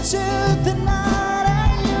fade into the night,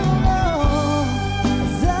 and you know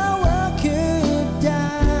the world could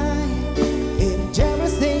die and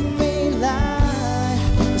everything may lie,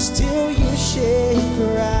 but still you shan't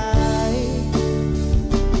cry.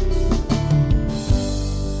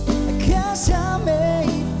 'Cause time may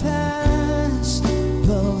pass,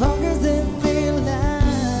 but longer than they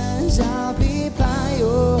last, I'll be by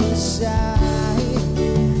your side,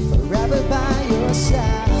 forever by your side.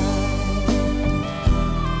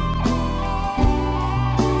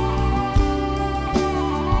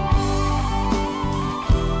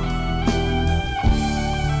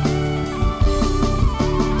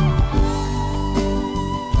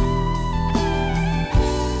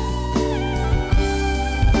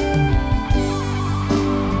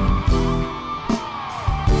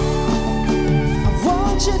 I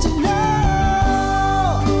want you to know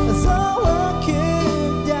the world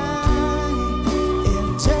could die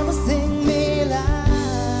and everything may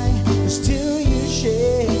lie, but still you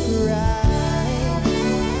shan't cry.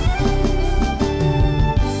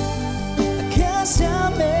 'Cause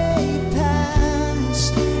time may pass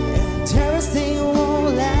and everything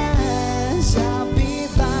won't last, I'll be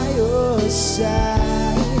by your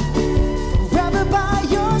side, forever by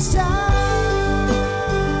your side.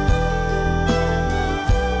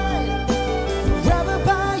 Forever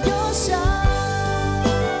by your side,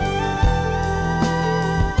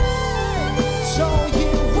 so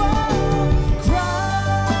you won't cry.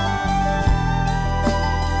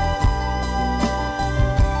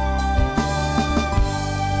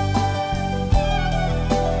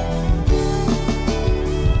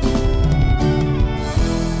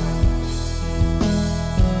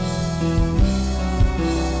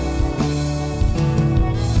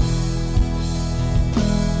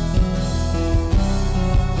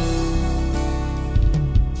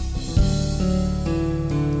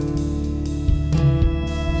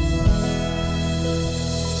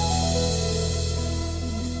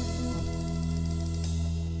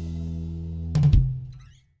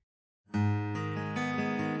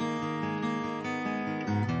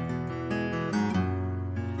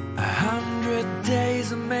 Days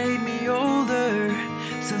have made me older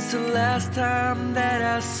since the last time that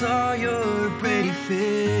I saw your pretty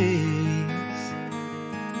face.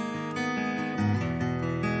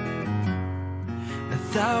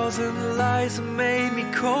 1,000 lies have made me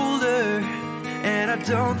colder, and I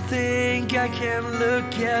don't think I can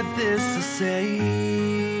look at this the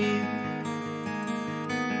same.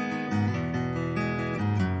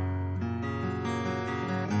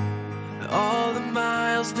 All the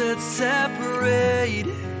miles that separate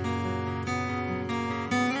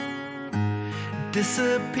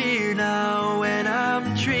disappear now when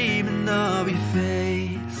I'm dreaming of your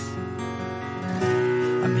face.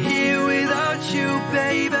 I'm here without you,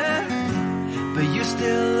 baby, but you're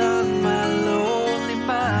still on my lonely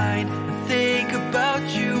mind.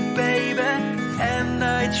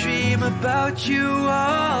 dream about you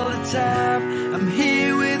all the time. I'm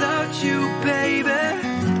here without you, baby,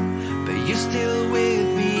 but you're still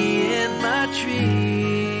with me in my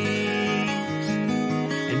dreams.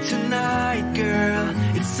 And tonight, girl,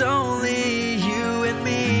 it's only you and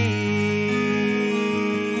me.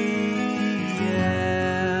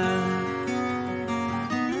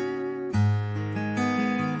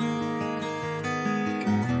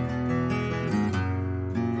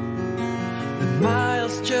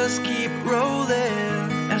 Miles just keep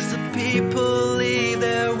rolling as the people leave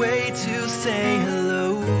their way to say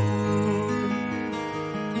hello.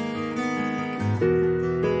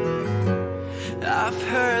 I've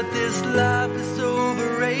heard this life is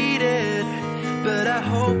overrated, but I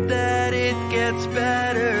hope that it gets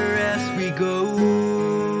better as we go.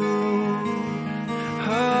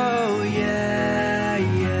 Oh yeah,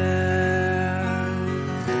 yeah.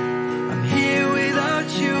 I'm here without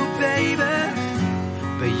you, baby,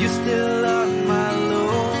 but you're still on my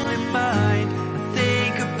lonely mind. I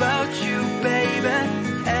think about you, baby,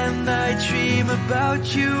 and I dream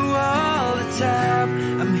about you all the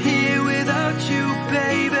time. I'm here without you,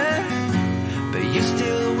 baby, but you're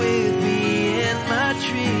still with me in my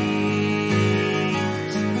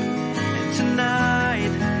dreams. And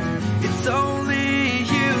tonight, it's only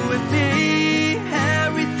you and me.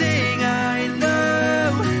 Everything I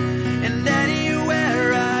know, and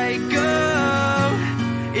anywhere I go,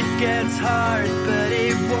 it gets hard, but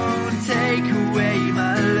it won't take away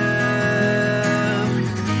my love.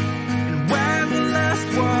 And when the last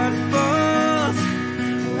one falls,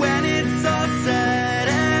 when it's all said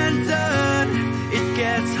and done, it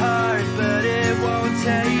gets hard, but it won't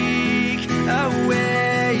take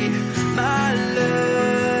away my love.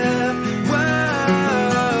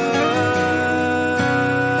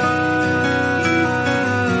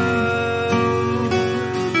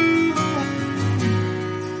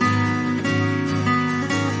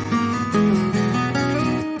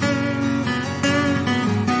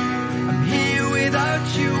 I'm here without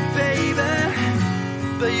you, baby,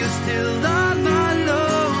 but you're still on my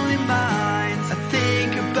lonely mind. I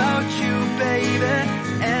think about you, baby,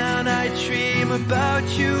 and I dream about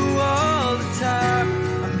you all the time.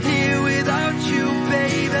 I'm here without you,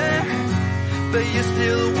 baby, but you're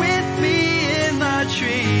still with me in my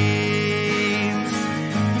dreams.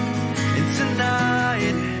 And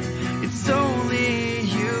tonight, it's only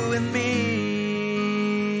you and me.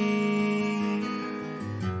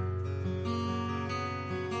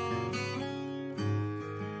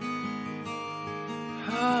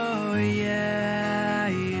 Oh yeah,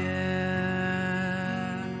 yeah.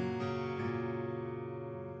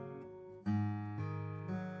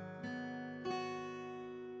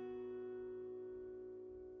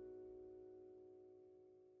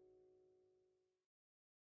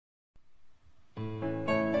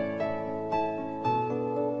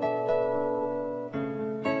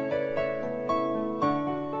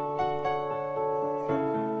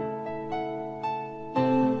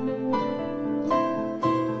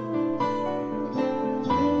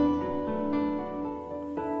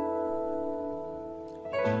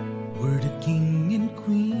 We're the king and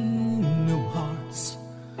queen of hearts.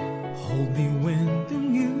 Hold me when the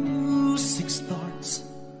music starts.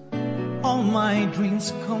 All my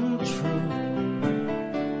dreams come true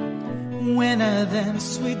when I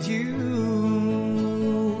dance with you.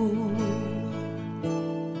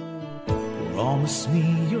 Promise me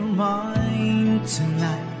you're mine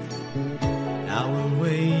tonight. I will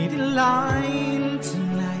wait in line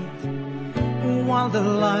tonight while the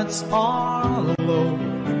lights are low.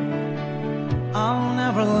 I'll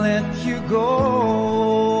never let you go.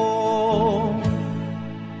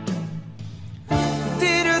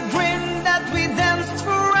 Did you dream that we danced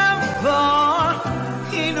forever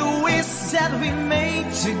in the ways that we made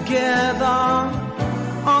together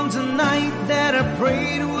on the night that I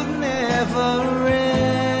prayed would never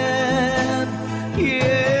end?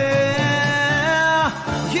 Yeah,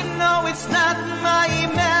 you know it's not my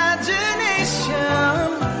imagination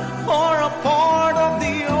or a part of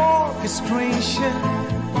the orchestration.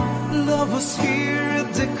 Love was here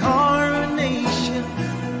at the coronation.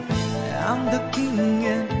 I'm the king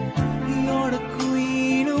and you're the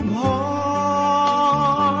queen of hearts.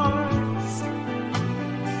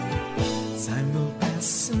 Time will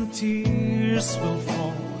pass and tears will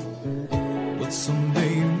fall, but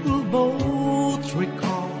someday we'll both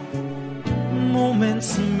recall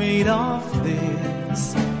moments made of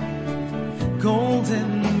this golden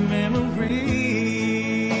memories.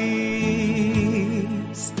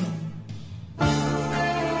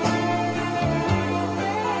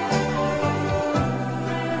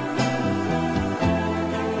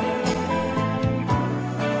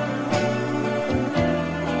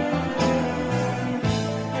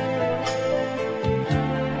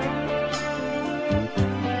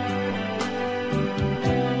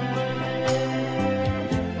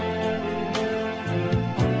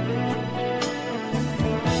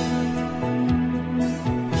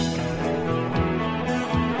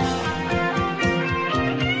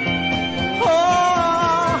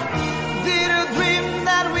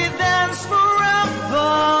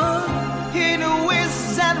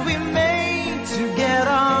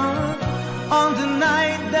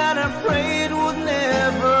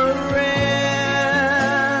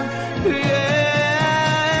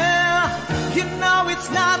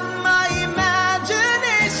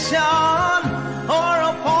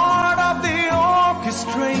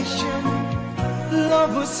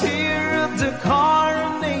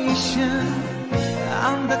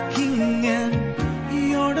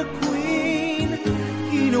 the queen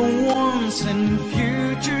in once and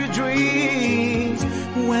future dreams,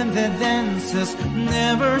 when the dances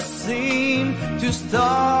never seem to stop.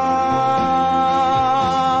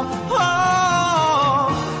 Oh,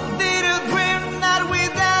 did you dream that we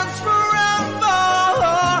dance forever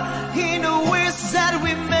in the wish that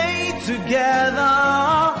we made together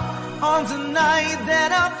on the night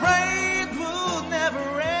that I prayed would never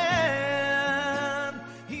end?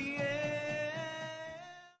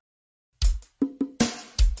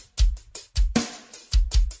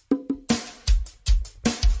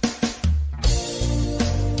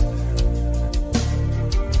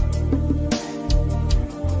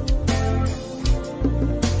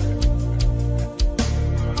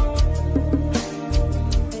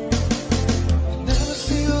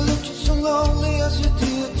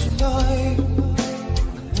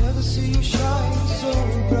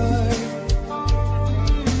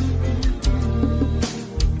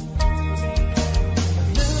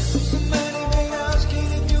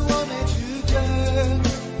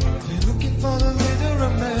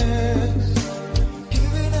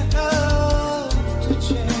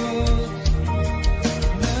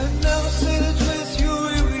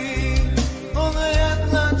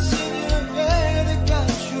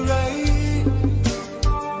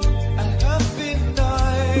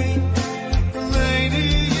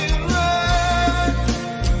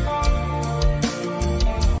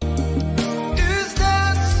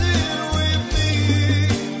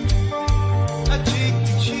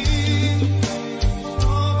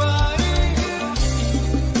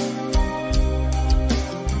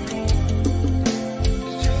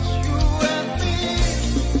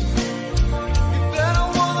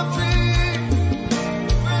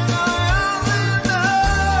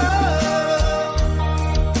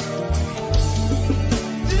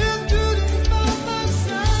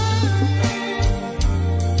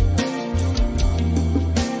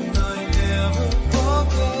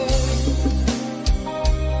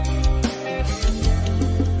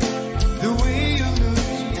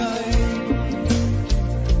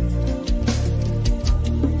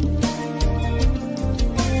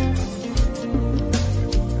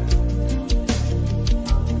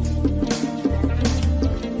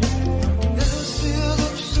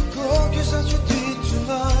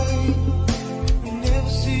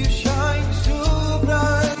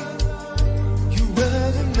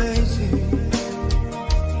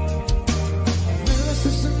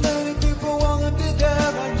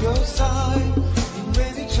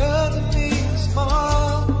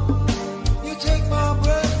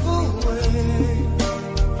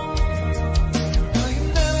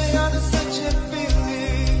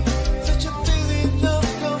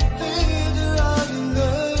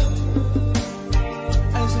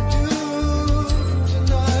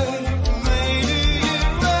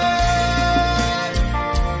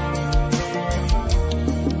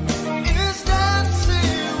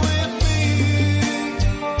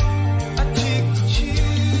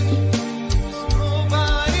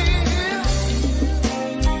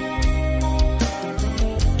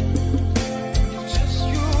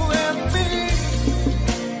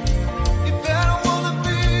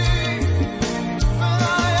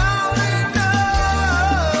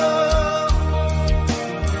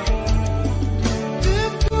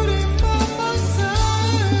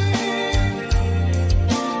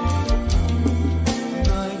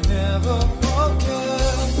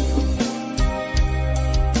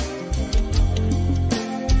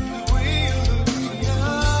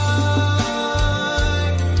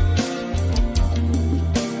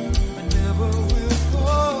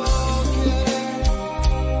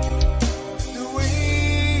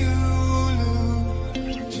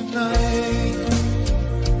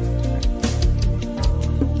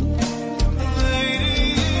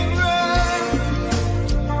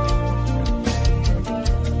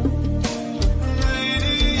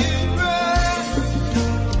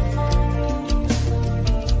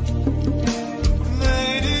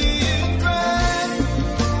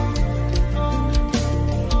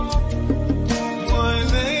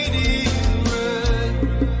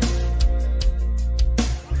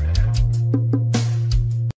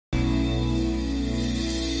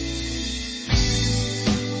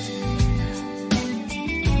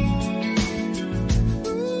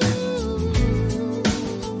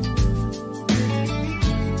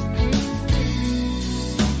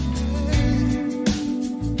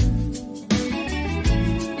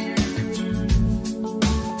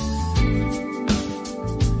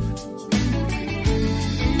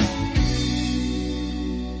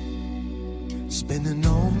 Spending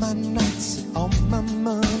all my nights and all my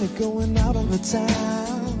money going out on the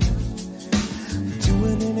town,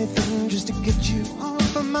 doing anything anything just to get you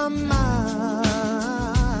off of my mind.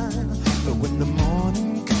 But when the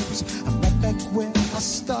morning comes, I'm right back where I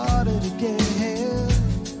started again.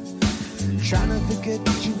 Trying to forget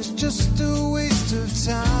you was just a waste of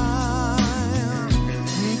time.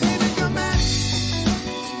 Baby, come back.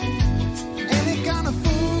 Any kind of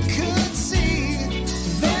fool could see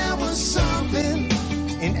there was something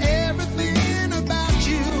in everything about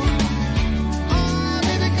you. Oh,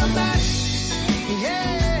 baby, come back.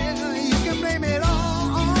 Yeah, you can blame it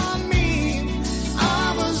all on me.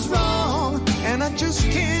 I was wrong, and I just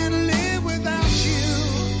can't live without you.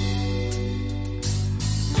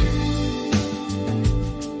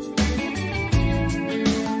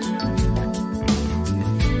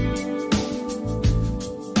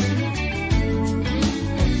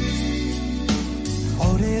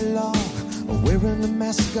 All day long, wearing a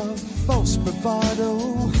mask of false bravado,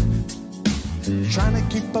 trying to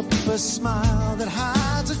keep up a smile that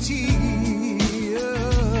hides a tear.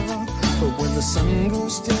 But when the sun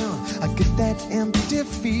goes down, I get that empty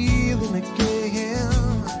feeling again.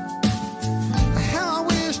 How I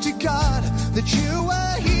wish to God that you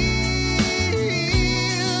were here.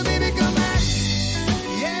 Baby, come back.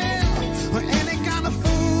 Yeah, where any kind of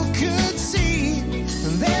fool could see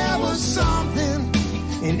there was something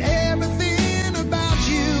in everything about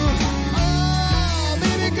you. Oh,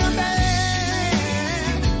 baby, come back.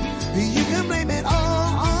 You can blame it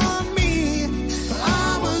all on me.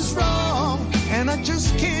 I was wrong, and I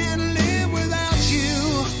just can't live without you.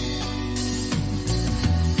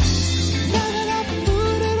 Now that I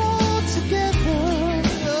put it all together,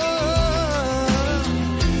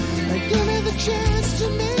 give me the chance to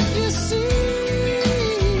make you see.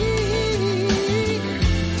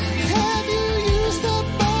 Have you used up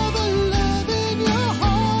all the love in your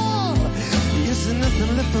heart? Is there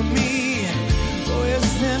nothing left for me? Oh, is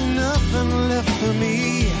there nothing left for me?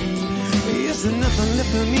 Is there nothing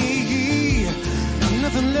left for me?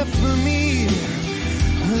 Nothing left for me,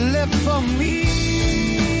 left for me.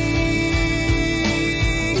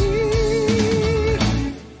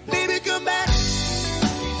 Baby, come back.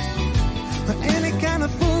 Any kind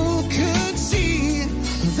of fool could see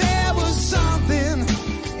there was something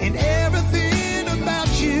in everything about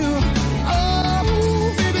you.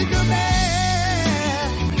 Oh, baby, come back.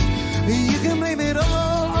 You can blame it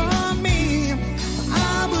all on me.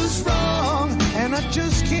 I was wrong, and I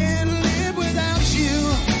just can't live without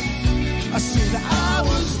you. I said I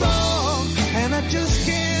was wrong, and I just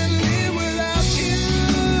can't live without you.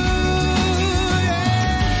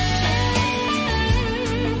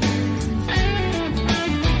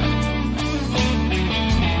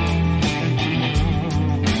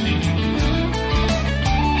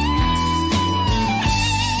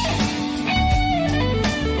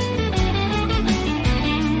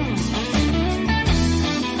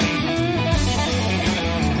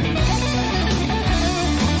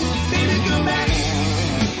 Baby, come back.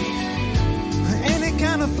 Any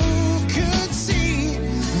kind of fool could see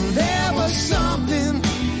there was something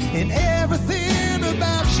in everything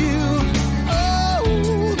about you.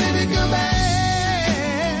 Oh, baby, come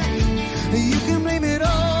back. You can blame it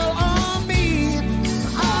all on me.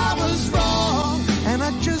 I was wrong, and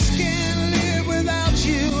I just can't live without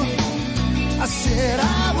you. I said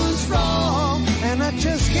I was wrong, and I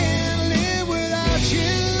just can't live without you.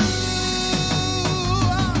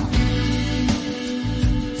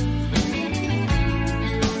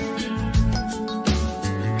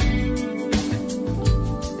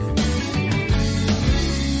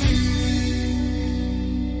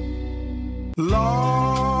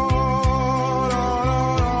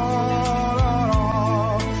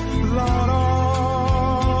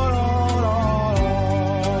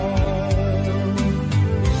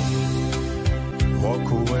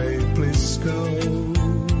 Walk away, please go,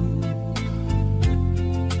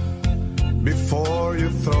 before you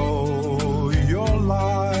throw your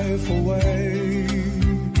life away.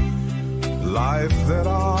 Life that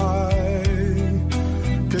I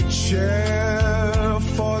could share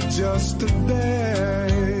for just a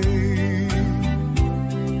day.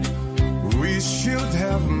 We should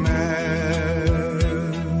have met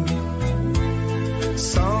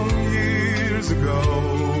some years ago.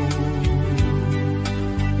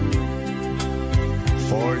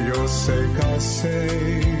 For your sake I say,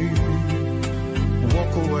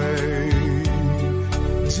 walk away,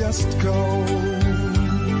 just go.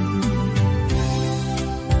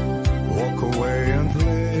 Walk away and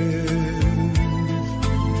live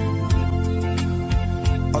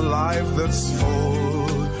a life that's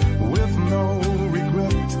full with no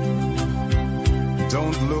regret.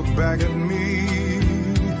 Don't look back at me,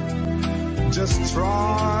 just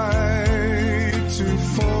try to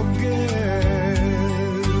forget.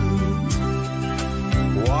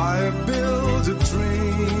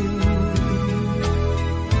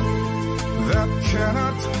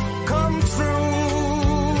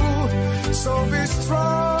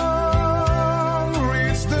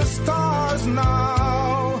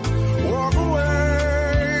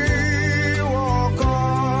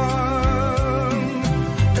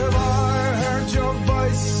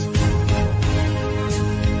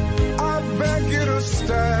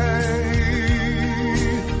 stay.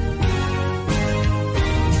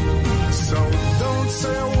 So don't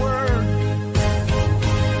say a word,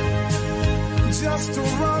 just to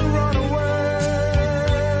run away.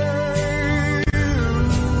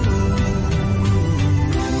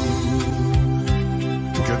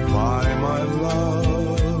 Goodbye, my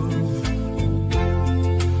love.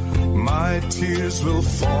 My tears will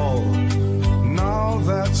fall now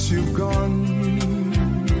that you've gone.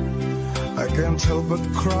 I can't help but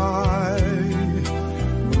cry,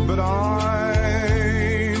 but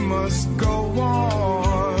I must go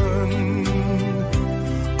on.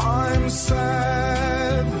 I'm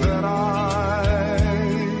sad that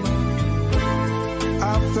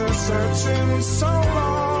after searching so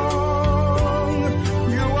long,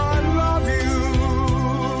 I love you,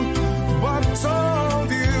 but told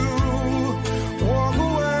you, walk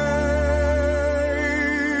away,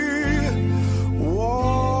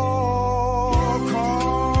 walk on,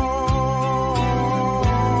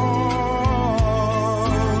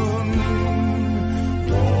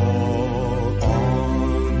 walk on.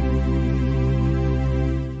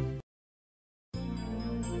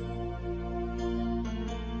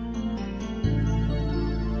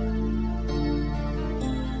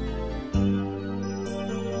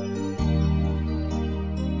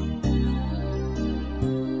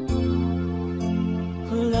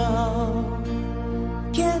 Love,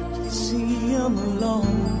 can't you see I'm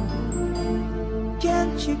alone?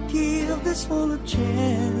 Can't you give this fool a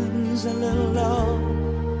chance? A little love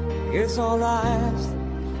is all I ask,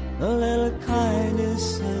 a little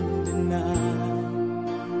kindness and deny.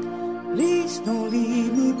 Please don't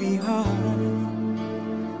leave me behind.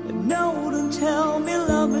 No, don't tell me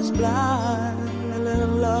love is blind. A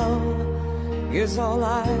little love is all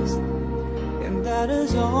I ask, and that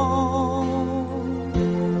is all.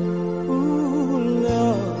 Ooh,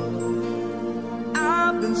 love,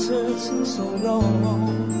 I've been searching so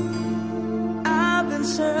long. I've been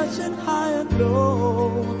searching high and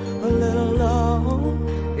low. A little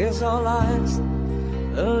love is all I ask,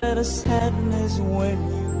 a little sadness when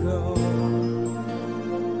you go.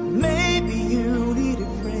 Maybe you need a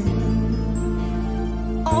friend.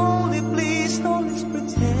 Only please don't let's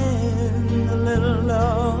pretend. A little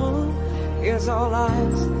love is all I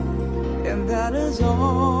ask, and that is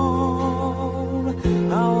all.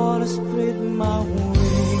 I wanna spread my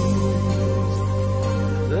wings,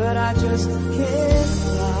 but I just can't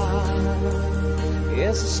fly.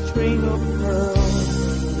 It's a string of pearls,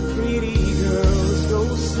 pretty girls go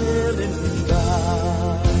sailing by.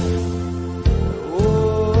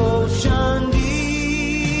 Ocean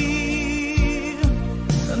deep,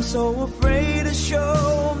 I'm so afraid to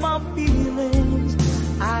show my feelings.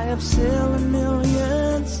 I have sailed a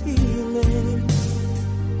million ceilings,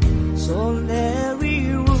 so every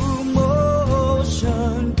room,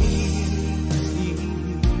 ocean deep.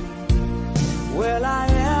 Will I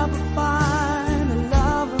ever find a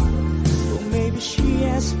lover? Or maybe she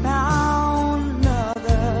has found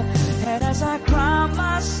another. And as I cry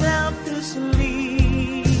myself to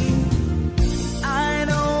sleep, I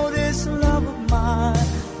know this love of mine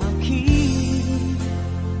I'll keep.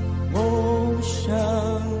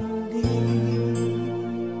 Ocean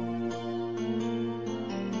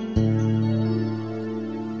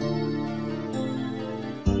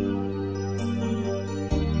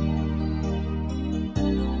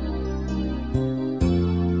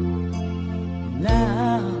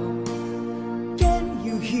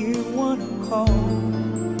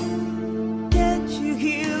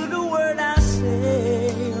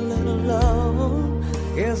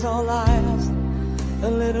all I ask, a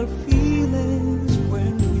little feelings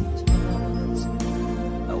when we touch.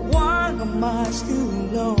 Why am I still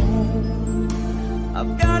alone?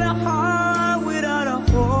 I've got a heart without a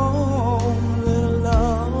home. Little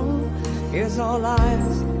love is all I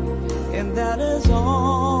ask, and that is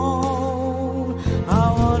all.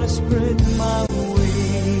 I wanna spread my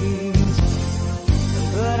wings,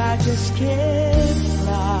 but I just can't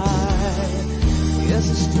fly. It's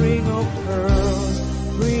a string of pearls,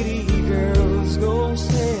 pretty girls go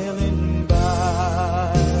sailing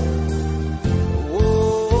by.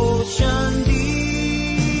 Ocean deep,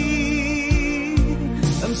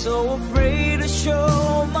 I'm so afraid to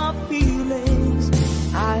show my feelings.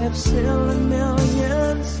 I have sailed a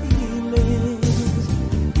million ceilings,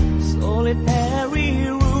 solitary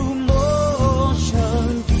room,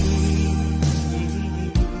 ocean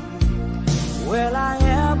deep. Will I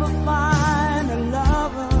ever find a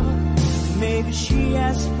lover? Maybe she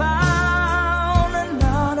has found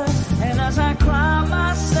another. And as I cry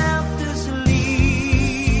myself to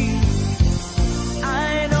sleep,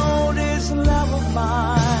 I know this love of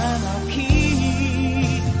mine I'll keep.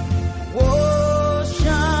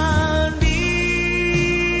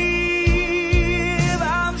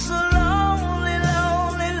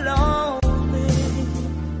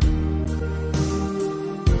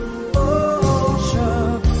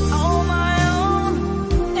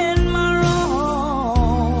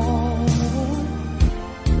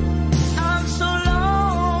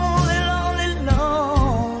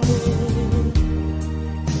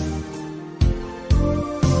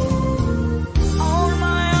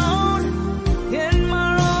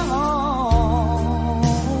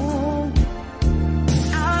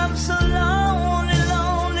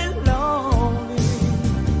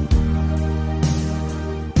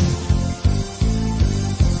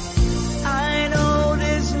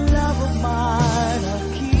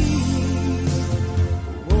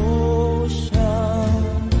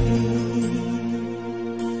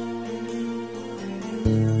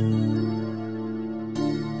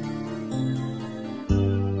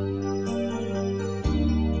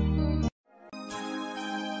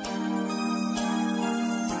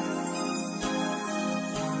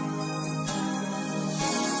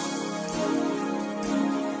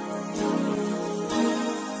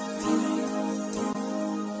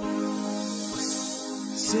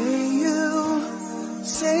 Say you,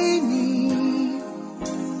 say me,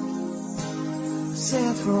 say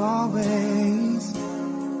it for always.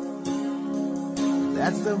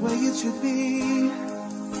 That's the way it should be.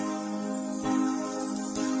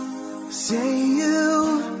 Say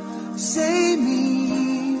you, say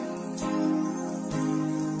me,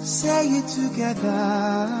 say it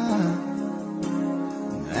together,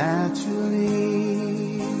 naturally.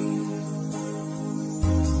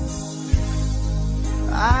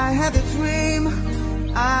 I had a dream,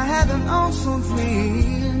 I had an awesome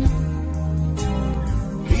dream.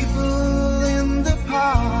 People in the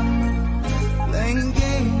park, playing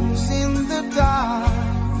games in the dark.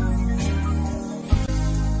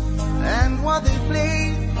 And what they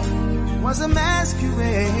played was a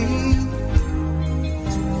masquerade.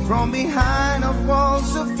 From behind the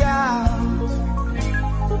walls of doubt,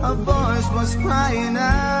 a voice was crying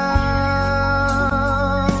out.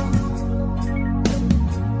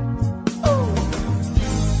 Oh.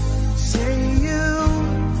 Say you,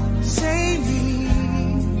 say me,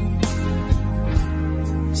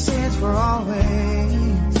 say it for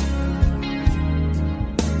always.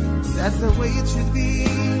 That's the way it should be.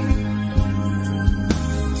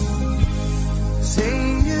 Say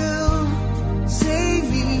you, say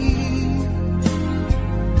me,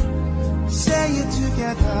 say it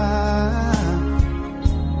together,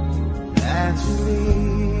 naturally.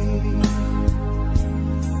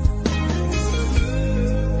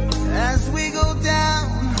 As we go down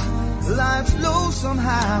life's lonesome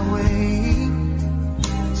highway,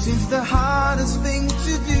 seems the hardest thing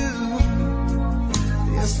to do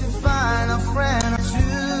is to find a friend or two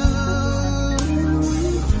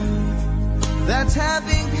that's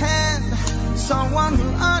having hand, someone who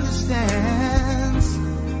understands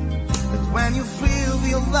that when you feel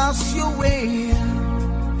you lost your way,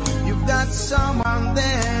 you've got someone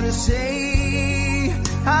there to say,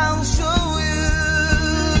 I'll show you.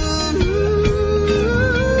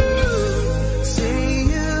 Say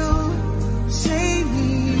you, say me,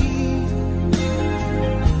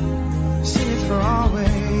 say it for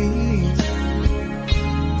always.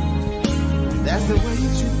 That's the way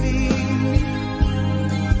it should be.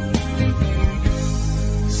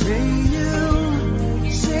 Say you,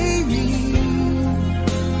 say me,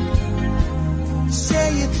 say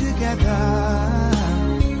it together,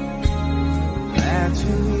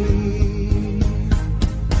 naturally.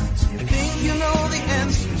 You think you know the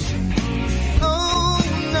answers? Oh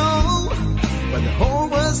no, but the whole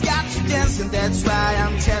world's got you dancing. That's why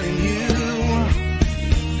I'm telling you,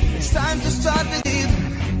 it's time to start believing.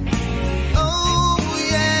 Oh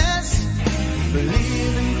yes,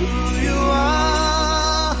 believe in who you are.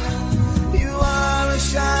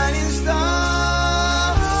 Shining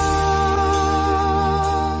star.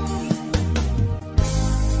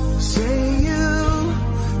 Say you,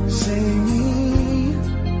 say me,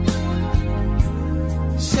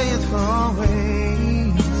 say it for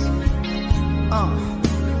always.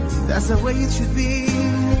 That's the way it should be.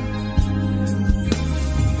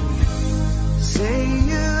 Say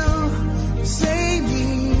you, say me,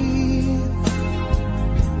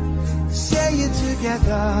 say it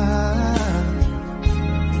together,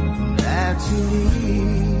 naturally.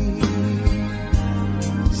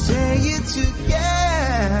 Say it together.